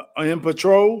 in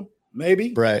patrol,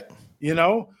 maybe, right?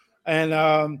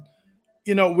 And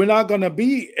we're not going to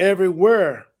be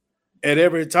everywhere at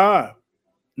every time.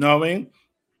 Know what I mean?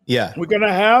 Yeah, we're going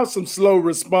to have some slow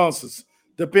responses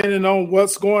depending on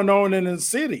what's going on in the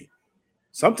city.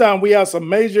 Sometimes we have some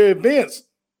major events,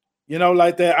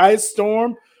 like that ice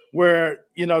storm where,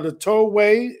 the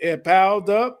tollway had piled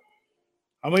up.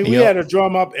 I mean, we had to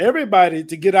drum up everybody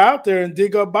to get out there and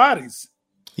dig up bodies.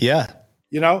 Yeah.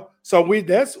 So we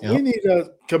need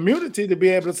a community to be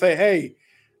able to say, hey,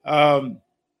 I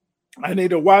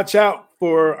need to watch out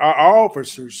for our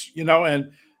officers,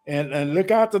 and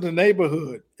look out to the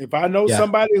neighborhood. If I know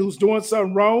somebody who's doing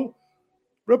something wrong,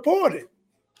 report it.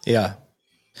 Yeah.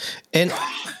 And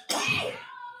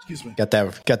excuse me. Got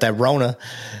that Rona.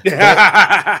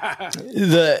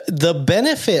 the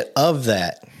benefit of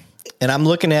that, and I'm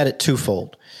looking at it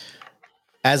twofold.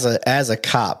 As a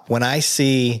cop, when I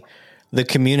see the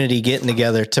community getting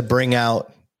together to bring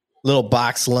out little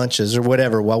box lunches or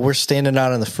whatever while we're standing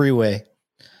out on the freeway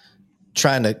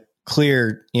trying to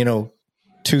clear,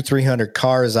 200-300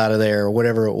 cars out of there or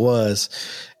whatever it was,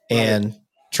 and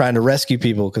trying to rescue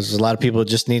people, because a lot of people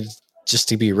just need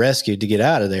to be rescued to get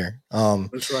out of there.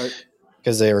 That's right.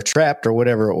 Because they were trapped or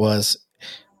whatever it was.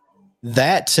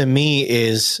 That to me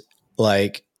is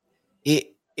like,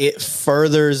 it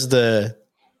furthers the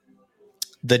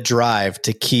drive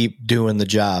to keep doing the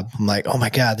job. I'm like, oh my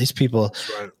God, these people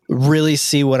really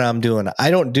see what I'm doing.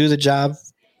 I don't do the job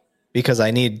because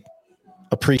I need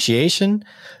appreciation,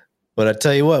 but I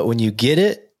tell you what, when you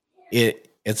get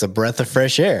it's a breath of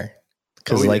fresh air.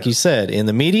 Because like you said, in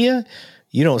the media,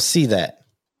 you don't see that.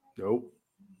 Nope.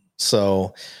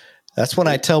 So that's when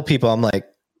I tell people, I'm like,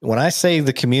 when I say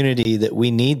the community that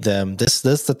we need them, this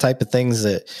the type of things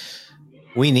that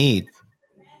we need.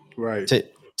 Right.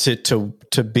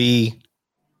 To be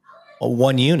a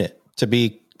one unit, to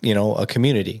be, a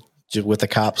community with the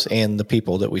cops and the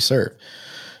people that we serve.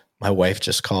 My wife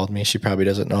just called me. She probably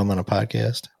doesn't know I'm on a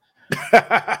podcast.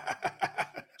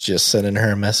 Just sending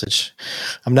her a message.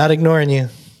 I'm not ignoring you.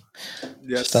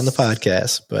 Yes. Just on the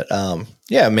podcast. But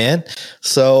yeah, man.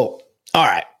 So All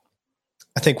right.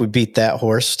 I think we beat that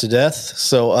horse to death.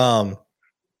 So,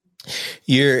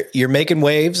 you're making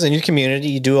waves in your community.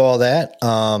 You do all that.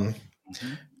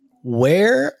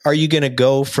 Where are you going to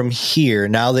go from here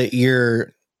now that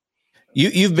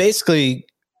you've basically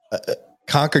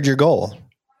conquered your goal,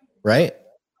 right?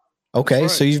 Okay.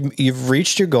 Right. So you've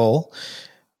reached your goal.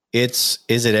 Is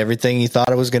it everything you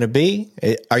thought it was going to be?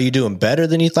 Are you doing better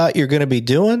than you thought you're going to be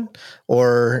doing?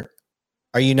 Or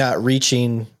are you not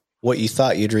reaching what you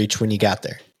thought you'd reach when you got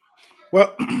there?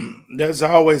 Well, there's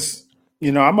always,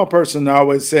 I'm a person that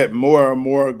always set more and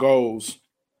more goals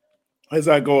as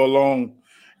I go along.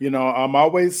 I'm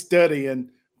always studying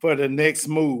for the next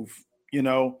move, and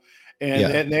Yeah.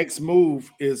 that next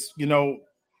move is,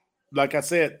 like I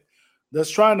said,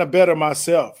 just trying to better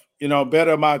myself,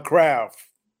 better my craft.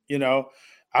 You know,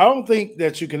 I don't think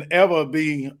that you can ever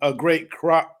be a great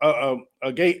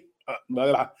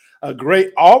a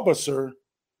great officer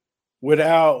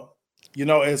without,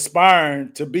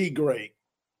 aspiring to be great.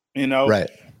 Right.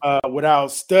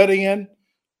 Without studying,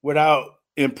 without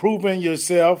improving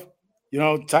yourself,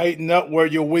 tighten up where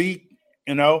you're weak.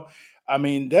 You know, I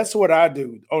mean, that's what I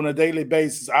do on a daily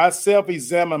basis. I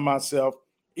self-examine myself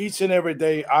each and every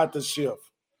day at the shift.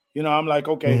 I'm like,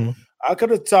 okay, Mhm. I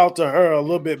could have talked to her a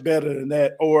little bit better than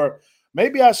that, or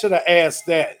maybe I should have asked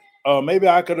that. Maybe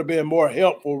I could have been more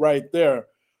helpful right there.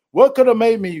 What could have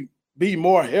made me be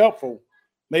more helpful?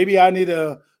 Maybe I need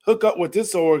to hook up with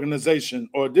this organization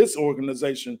or this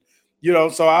organization,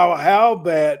 so I'll have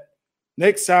that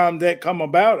next time that come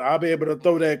about, I'll be able to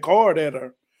throw that card at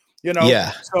her,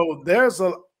 Yeah. So there's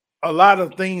a lot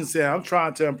of things that I'm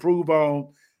trying to improve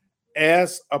on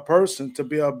as a person to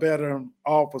be a better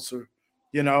officer,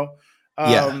 you know.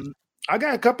 Yeah. Um, I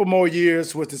got a couple more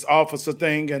years with this officer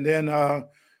thing, and then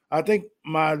I think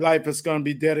my life is going to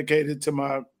be dedicated to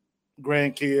my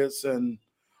grandkids, and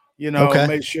Okay.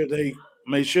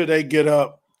 make sure they get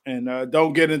up and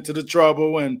don't get into the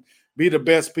trouble and be the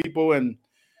best people, and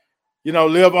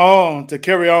live on to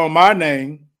carry on my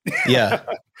name, Yeah.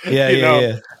 Yeah. you know,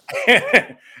 Yeah.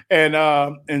 Yeah.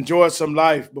 and enjoy some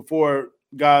life before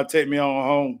God take me on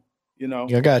home.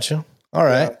 I got you. All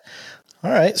Yeah. right.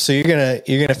 All right. So you're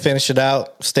gonna finish it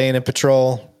out, staying in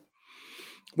patrol.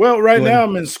 Well, right Doing now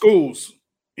I'm in schools.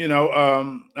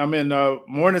 I'm in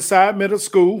Morningside Middle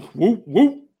School. Whoop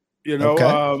whoop.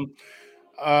 okay.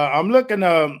 I'm looking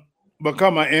to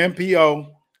become an MPO,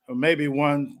 or maybe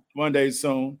one day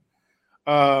soon.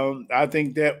 I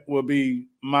think that will be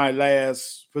my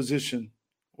last position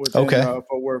within Okay.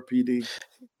 Fort Worth PD.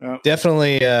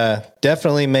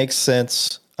 Definitely makes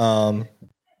sense.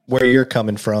 Where you're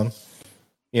coming from,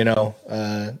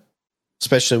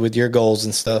 especially with your goals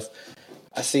and stuff.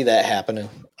 I see that happening.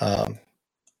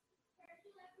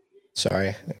 Sorry,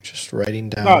 I'm just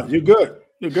writing No, down you're good.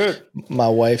 You're good. my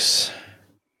wife's.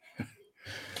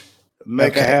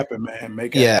 Make it Okay. happen, man.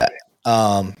 Make it Yeah.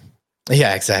 happen.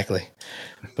 Yeah, exactly.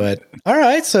 But all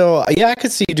right. So yeah, I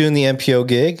could see you doing the MPO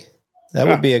gig. That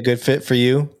would Yeah, be a good fit for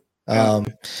you. yeah.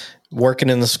 Working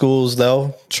in the schools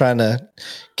though, trying to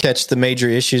catch the major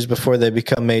issues before they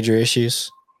become major issues.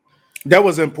 That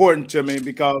was important to me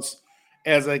because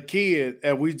as a kid,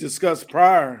 as we discussed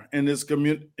prior in this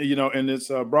community, in this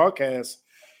broadcast,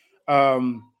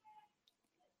 um,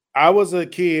 I was a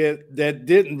kid that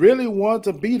didn't really want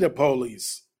to be the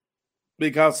police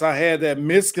because I had that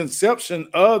misconception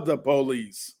of the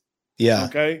police. Yeah.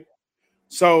 Okay.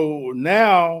 So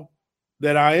now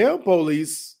that I am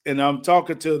police and I'm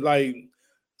talking to like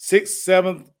sixth,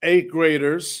 seventh, eighth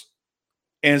graders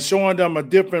and showing them a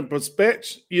different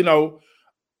perspective,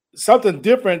 something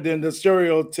different than the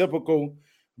stereotypical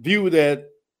view that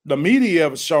the media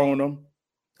have shown them.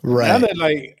 Now Right. they're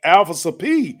like Alpha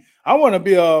P. I want to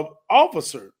be a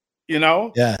officer, you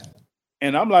know? Yeah.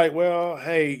 And I'm like, well,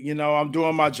 hey, I'm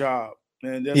doing my job.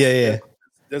 And Yeah. Yeah.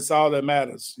 that's all that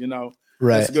matters, That's a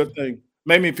Right. good thing.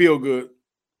 Made me feel good.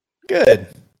 Good.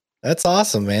 That's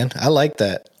awesome, man. I like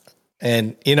that.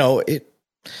 And it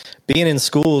being in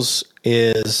schools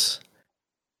that's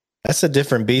a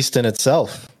different beast in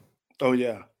itself Oh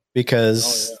yeah.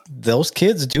 because those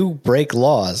kids do break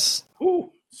laws.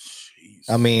 Ooh,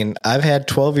 I jeez. mean, I've had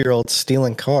 12-year-olds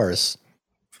stealing cars.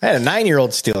 I had a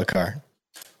 9-year-old steal a car.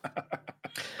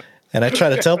 And I try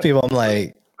to tell people, I'm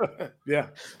like, Yeah.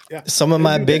 Yeah. some of They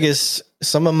my do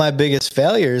that. biggest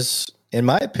failures, in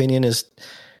my opinion, is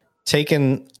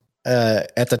taking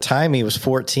at the time he was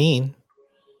 14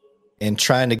 and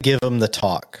trying to give him the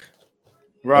talk.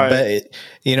 Right.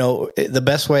 The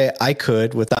best way I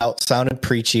could without sounding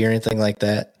preachy or anything like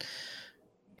that,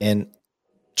 and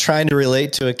trying to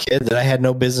relate to a kid that I had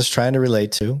no business trying to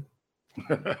relate to,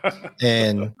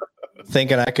 and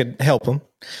thinking I could help him,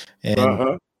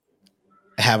 and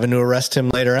having to arrest him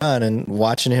later on and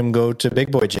watching him go to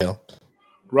big boy jail.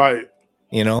 Right.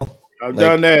 You know, I've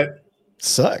done that.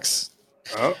 Sucks.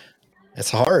 It's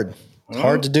hard. It's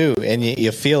hard to do. And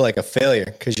you feel like a failure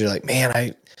because you're like,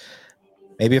 man,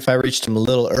 maybe if I reached him a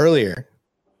little earlier,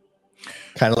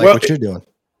 kind of like what you're doing.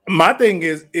 My thing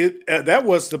is, that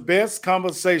was the best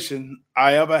conversation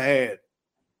I ever had.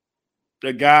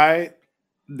 The guy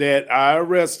that I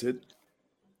arrested,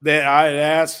 that I had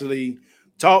actually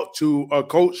talked to a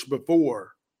coach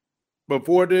before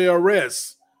the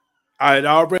arrest. I had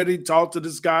already talked to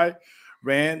this guy,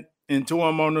 ran into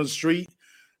him on the street,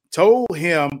 told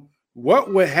him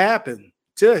what would happen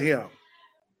to him.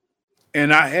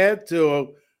 And I had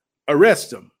to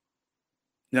arrest him.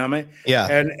 You know what I mean? Yeah.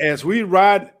 And as we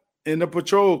ride in the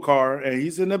patrol car and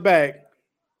he's in the back,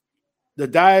 the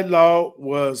dialogue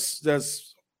was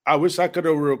just, I wish I could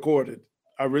have recorded.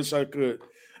 I wish I could.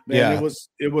 Man,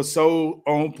 it was so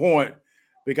on point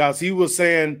because he was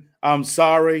saying, I'm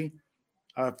sorry.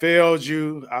 I failed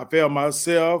you. I failed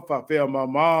myself. I failed my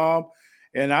mom.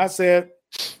 And I said,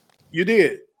 you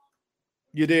did.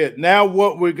 You did. Now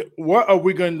what are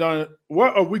we going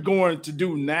to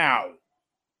do now?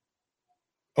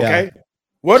 Okay. Yeah.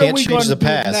 What Can't are we change going the to do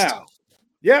past. now?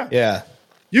 Yeah. Yeah.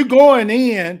 You're going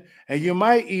in and you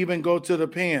might even go to the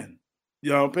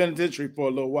penitentiary for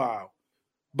a little while.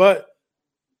 But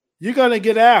you're going to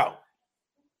get out.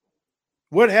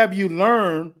 What have you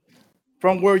learned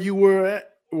from where you were at?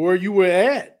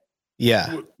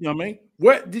 Yeah. You know what I mean?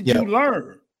 What did you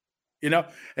learn? You know,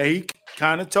 and he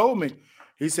kind of told me.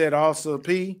 He said, Officer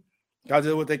P, that's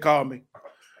what they call me. He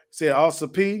said, Officer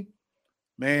P,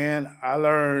 man, I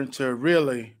learned to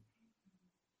really,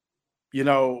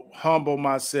 humble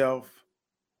myself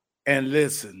and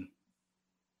listen.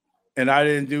 And I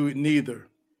didn't do it neither.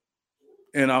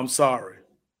 And I'm sorry.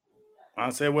 I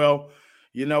said, well,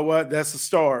 you know what? That's a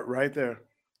start right there.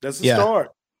 That's a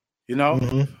start.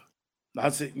 Mm-hmm. I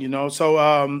said, so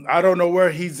I don't know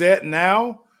where he's at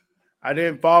now. I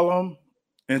didn't follow him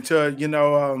until,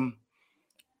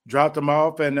 dropped him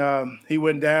off and he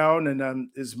went down and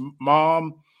his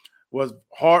mom was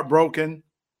heartbroken.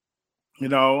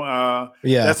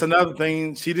 That's another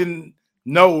thing. She didn't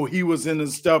know he was in the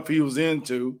stuff he was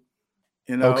into,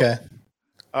 Okay.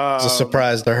 It's a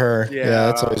surprise to her. Yeah,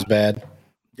 that's always bad.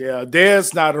 Yeah,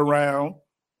 Dad's not around,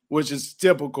 which is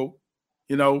typical.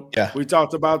 We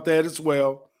talked about that as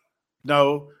well.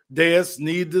 No, dads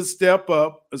need to step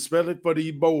up, especially for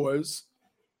these boys,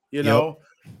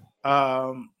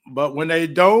 but when they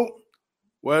don't,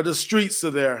 well, the streets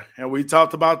are there. And we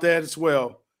talked about that as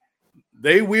well.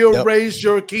 They will raise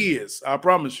your kids. I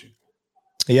promise you.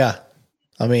 Yeah.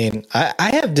 I mean,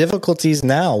 I have difficulties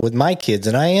now with my kids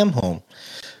and I am home.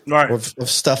 Right. Of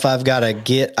stuff I've got to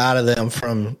get out of them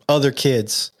from other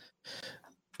kids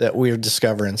that we're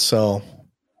discovering. So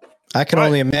I can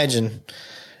only imagine,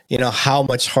 how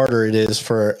much harder it is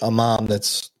for a mom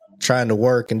that's trying to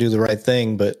work and do the right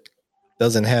thing, but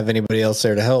doesn't have anybody else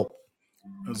there to help.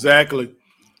 Exactly.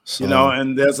 So,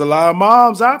 and there's a lot of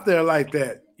moms out there like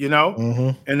that,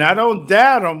 mm-hmm. and I don't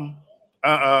down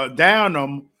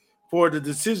them for the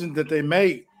decision that they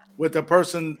made with the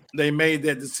person they made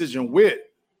that decision with.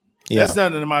 Yeah. That's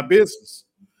none of my business.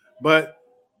 But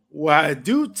what I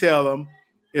do tell them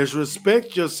is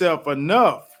respect yourself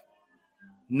enough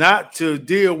not to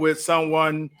deal with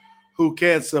someone who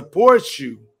can't support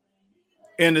you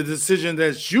in the decision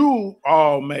that you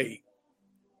all made.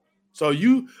 So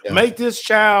you make this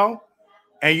child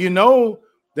and you know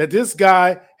that this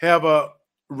guy have a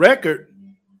record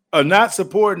of not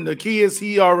supporting the kids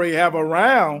he already have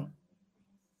around,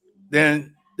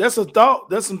 then there's some thought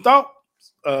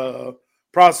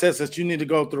process that you need to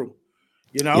go through.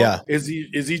 Is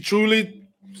he truly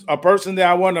a person that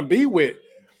I want to be with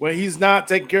when he's not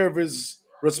taking care of his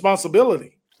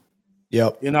responsibility?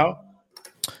 Yep.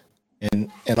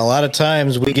 And a lot of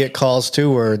times we get calls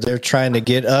too where they're trying to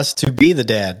get us to be the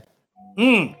dad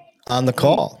on the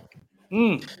call.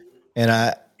 And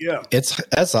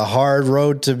that's a hard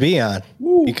road to be on.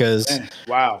 Because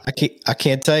wow, I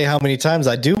can't tell you how many times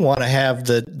I do want to have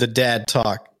the dad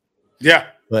talk. Yeah.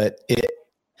 But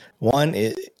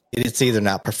it's either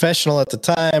not professional at the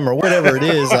time or whatever it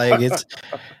is. Like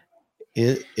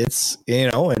it's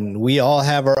and we all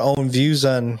have our own views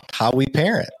on how we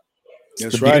parent.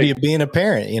 It's the beauty of being a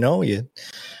parent, you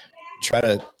try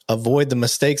to avoid the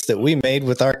mistakes that we made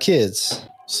with our kids.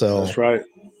 So that's right.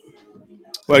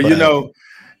 Well,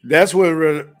 that's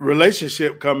where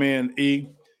relationship come in,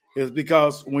 is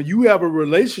because when you have a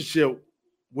relationship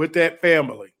with that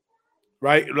family,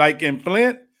 right? Like in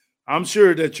Flint, I'm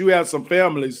sure that you have some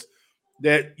families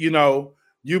that,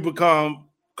 you become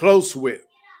close with,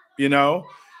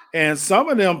 and some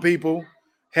of them people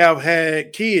have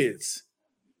had kids.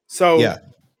 So Yeah.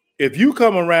 if you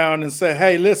come around and say,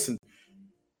 hey, listen,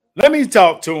 let me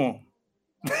talk to him.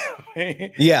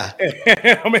 Yeah.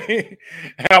 I mean,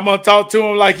 I'm going to talk to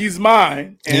him like he's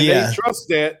mine. And they Yeah. trust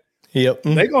that. Yep.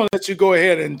 They're going to let you go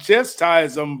ahead and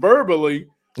chastise them verbally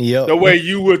Yep. the way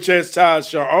you would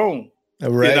chastise your own.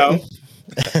 Right.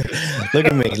 Look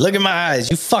at me. Look at my eyes.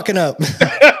 You fucking up.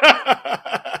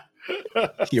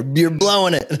 You're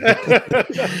blowing it.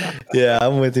 Yeah,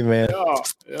 I'm with you, man.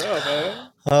 Yeah,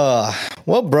 man.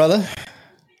 Well, brother.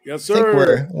 Yes, sir.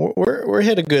 I think we're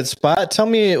hit a good spot. Tell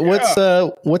me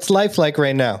what's life like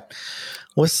right now?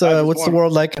 What's the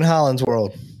world like in Holland's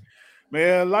world?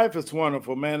 Man, life is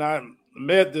wonderful, man. I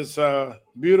met this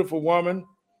beautiful woman,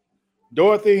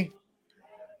 Dorothy.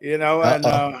 And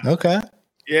okay.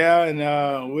 Yeah,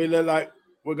 and we look like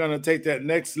we're gonna take that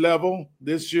next level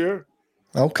this year.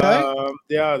 Okay.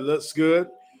 Yeah, it looks good.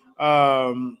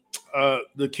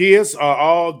 The kids are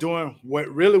all doing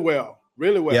really well.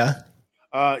 Yeah.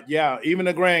 Yeah, even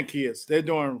the grandkids, they're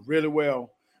doing really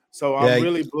well. So I'm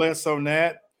really blessed on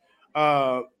that.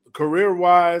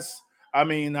 Career-wise, I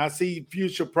mean, I see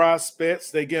future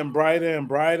prospects. They're getting brighter and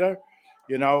brighter.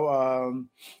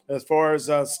 As far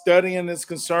as studying is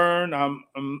concerned,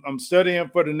 I'm studying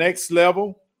for the next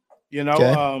level.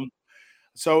 Okay.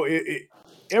 So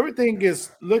everything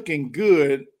is looking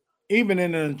good, even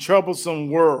in a troublesome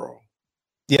world.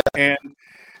 Yeah.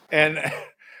 And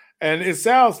it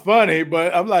sounds funny,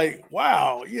 but I'm like,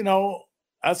 wow,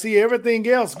 I see everything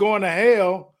else going to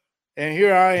hell, and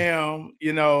here I am,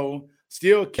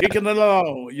 still kicking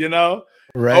along,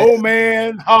 Right. Old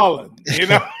man Holland,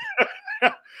 and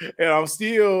I'm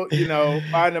still,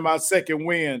 finding my second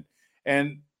wind.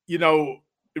 And,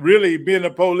 really being the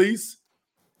police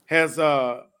has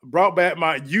brought back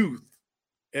my youth,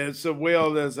 as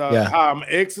well as how I'm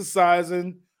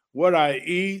exercising, what I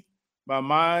eat, my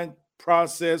mind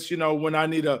process, when I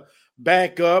need to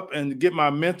back up and get my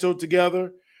mental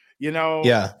together,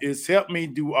 it's helped me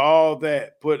do all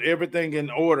that, put everything in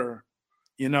order,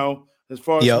 as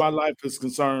far as my life is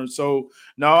concerned. So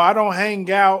no, I don't hang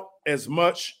out as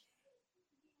much,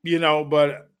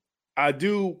 but I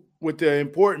do with the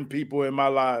important people in my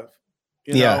life,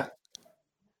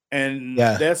 and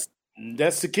that's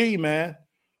the key, man.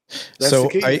 That's so the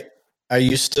key. Are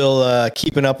you still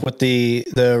keeping up with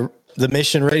the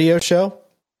Mission Radio show?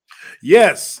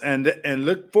 Yes, and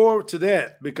look forward to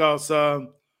that, because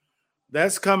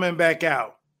that's coming back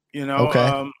out.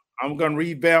 Okay. I'm going to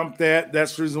revamp that.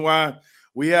 That's the reason why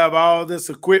we have all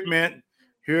this equipment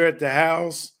here at the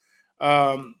house.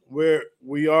 Where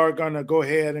we are going to go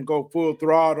ahead and go full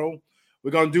throttle.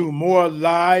 We're going to do more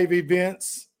live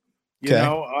events.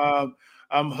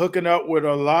 I'm hooking up with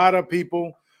a lot of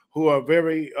people who are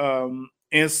very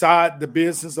inside the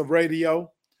business of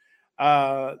radio.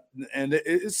 And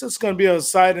it's just going to be an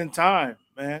exciting time,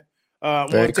 man. I'm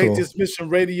going to take this Mission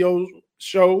Radio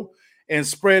show and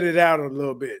spread it out a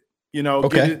little bit,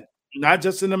 get it not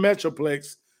just in the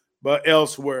Metroplex, but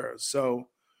elsewhere. So,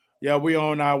 yeah, we're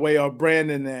on our way of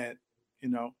branding that,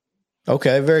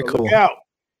 Okay, very cool. Look out.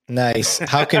 Nice.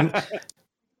 How can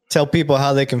tell people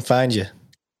how they can find you?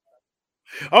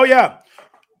 Oh, yeah.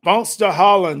 Funkster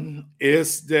Holland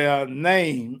is their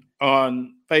name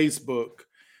on Facebook.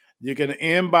 You can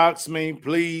inbox me,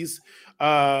 please.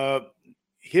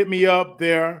 Hit me up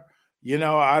there.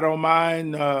 I don't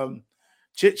mind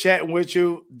chit-chatting with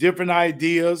you, different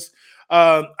ideas.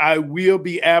 I will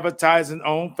be advertising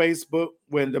on Facebook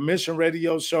when the Mission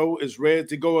Radio show is ready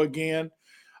to go again.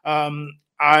 I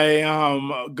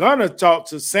am going to talk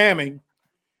to Sammy,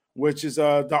 which is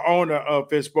the owner of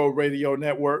Fishbowl Radio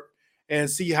Network, and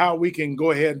see how we can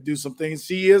go ahead and do some things.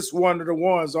 She is one of the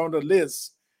ones on the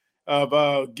list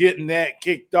of getting that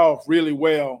kicked off really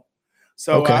well.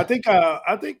 So I think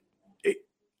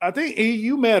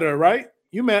you met her, right?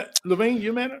 You met Levine.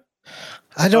 You met her.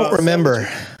 I don't remember.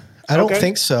 I don't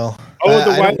think so.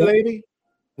 Oh, the white lady.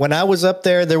 When I was up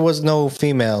there was no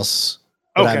females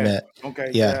that I met. Okay.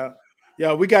 Yeah.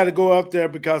 We got to go up there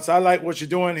because I like what you're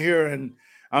doing here, and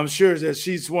I'm sure that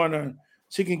she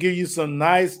can give you some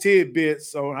nice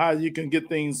tidbits on how you can get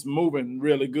things moving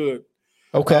really good.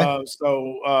 Okay.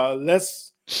 So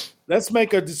let's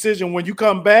make a decision when you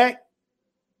come back,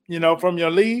 from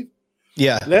your leave.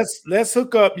 Yeah. Let's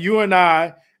hook up, you and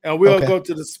I, and we'll go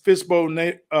to the Fishbowl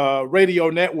Radio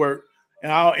Network,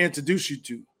 and I'll introduce you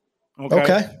to.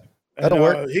 Okay. That'll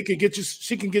work. She can get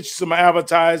you some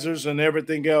advertisers and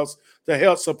everything else to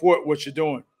help support what you're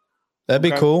doing. That'd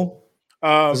be cool.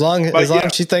 As long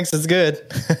as she thinks it's good.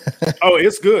 Oh,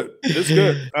 it's good. It's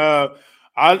good.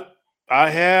 I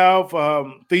have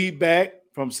feedback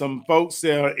from some folks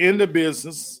that are in the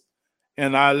business,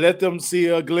 and I let them see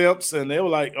a glimpse, and they were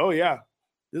like, "Oh yeah,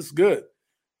 this is good."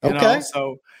 You know,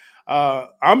 so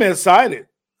I'm excited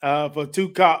for 2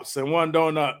 cops and 1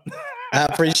 donut. I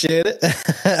appreciate it.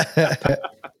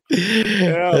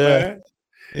 Yeah, man.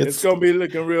 It's gonna be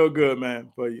looking real good, man,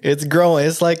 for you. It's growing.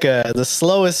 It's like the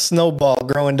slowest snowball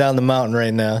growing down the mountain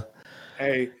right now.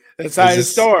 Hey, that's how it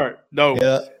start, though.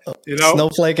 Yeah, you know,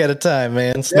 snowflake at a time,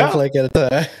 man. Snowflake at a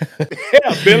time.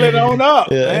 Yeah, build it on up,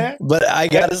 man. But I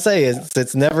gotta say,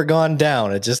 it's never gone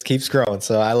down. It just keeps growing.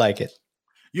 So I like it.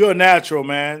 You're a natural,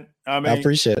 man. I mean, I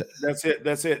appreciate it.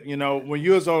 That's it. You know, when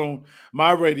you was on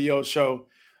my radio show,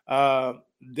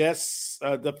 that's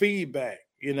the feedback.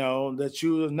 You know, that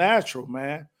you were natural,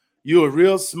 man. You were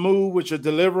real smooth with your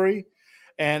delivery,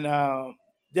 and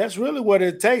that's really what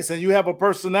it takes. And you have a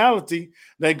personality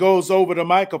that goes over the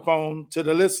microphone to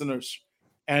the listeners,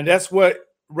 and that's what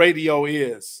radio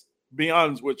is. Be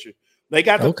honest with you, they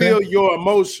got to feel your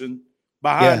emotion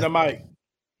behind the mic.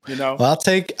 You know, well,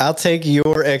 I'll take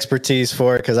your expertise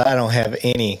for it because I don't have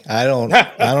any. I don't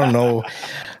know.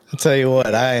 I'll tell you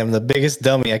what, I am the biggest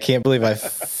dummy. I can't believe I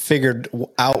figured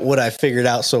out what I figured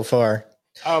out so far.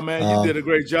 Oh man, you did a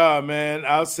great job, man.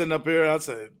 I was sitting up here and I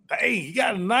said, "Hey, you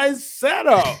got a nice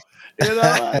setup." You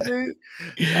know,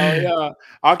 yeah.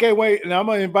 I can't wait, and I'm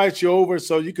gonna invite you over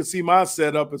so you can see my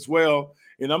setup as well.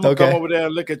 And I'm gonna come over there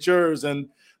and look at yours. And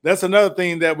that's another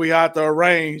thing that we have to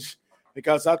arrange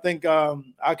because I think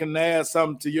I can add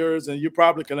something to yours, and you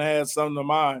probably can add something to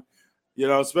mine. You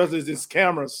know, especially these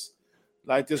cameras.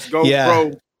 Like this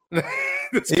GoPro.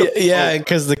 Yeah,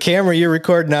 because the camera you're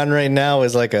recording on right now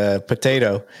is like a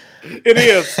potato. It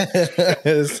is.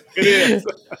 It is.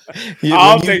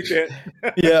 I'll take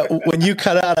that. Yeah, when you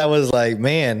cut out, I was like,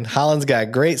 man, Holland's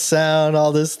got great sound,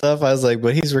 all this stuff. I was like,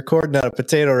 but he's recording on a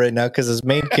potato right now because his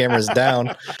main camera's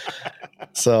down.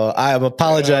 So I am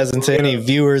apologizing to any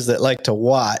viewers that like to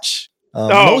watch.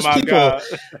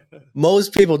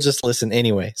 Most people just listen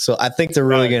anyway. So I think they're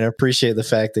really going to appreciate the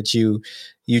fact that you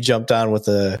jumped on with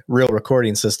a real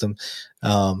recording system.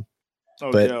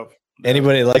 But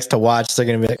anybody that likes to watch, they're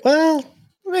going to be like, well,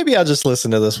 maybe I'll just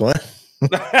listen to this one.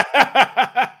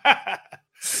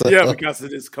 Yeah, because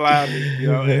it is cloudy,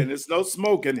 you know, and it's no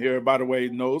smoke in here, by the way,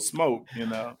 no smoke, you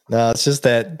know. No, it's just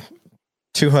that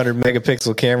 200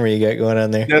 megapixel camera you got going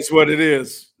on there. That's what it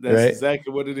is. That's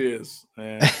exactly what it is,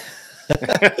 man.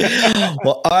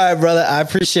 Well, all right, brother. I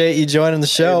appreciate you joining the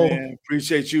show. Hey, man,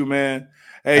 appreciate you, man.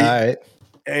 Hey, all right.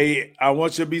 Hey, I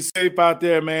want you to be safe out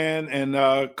there, man,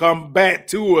 and come back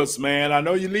to us, man. I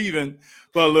know you're leaving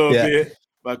for a little bit,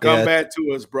 but come back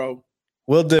to us, bro.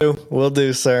 We'll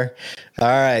do, sir. All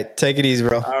right. Take it easy,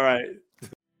 bro. All right.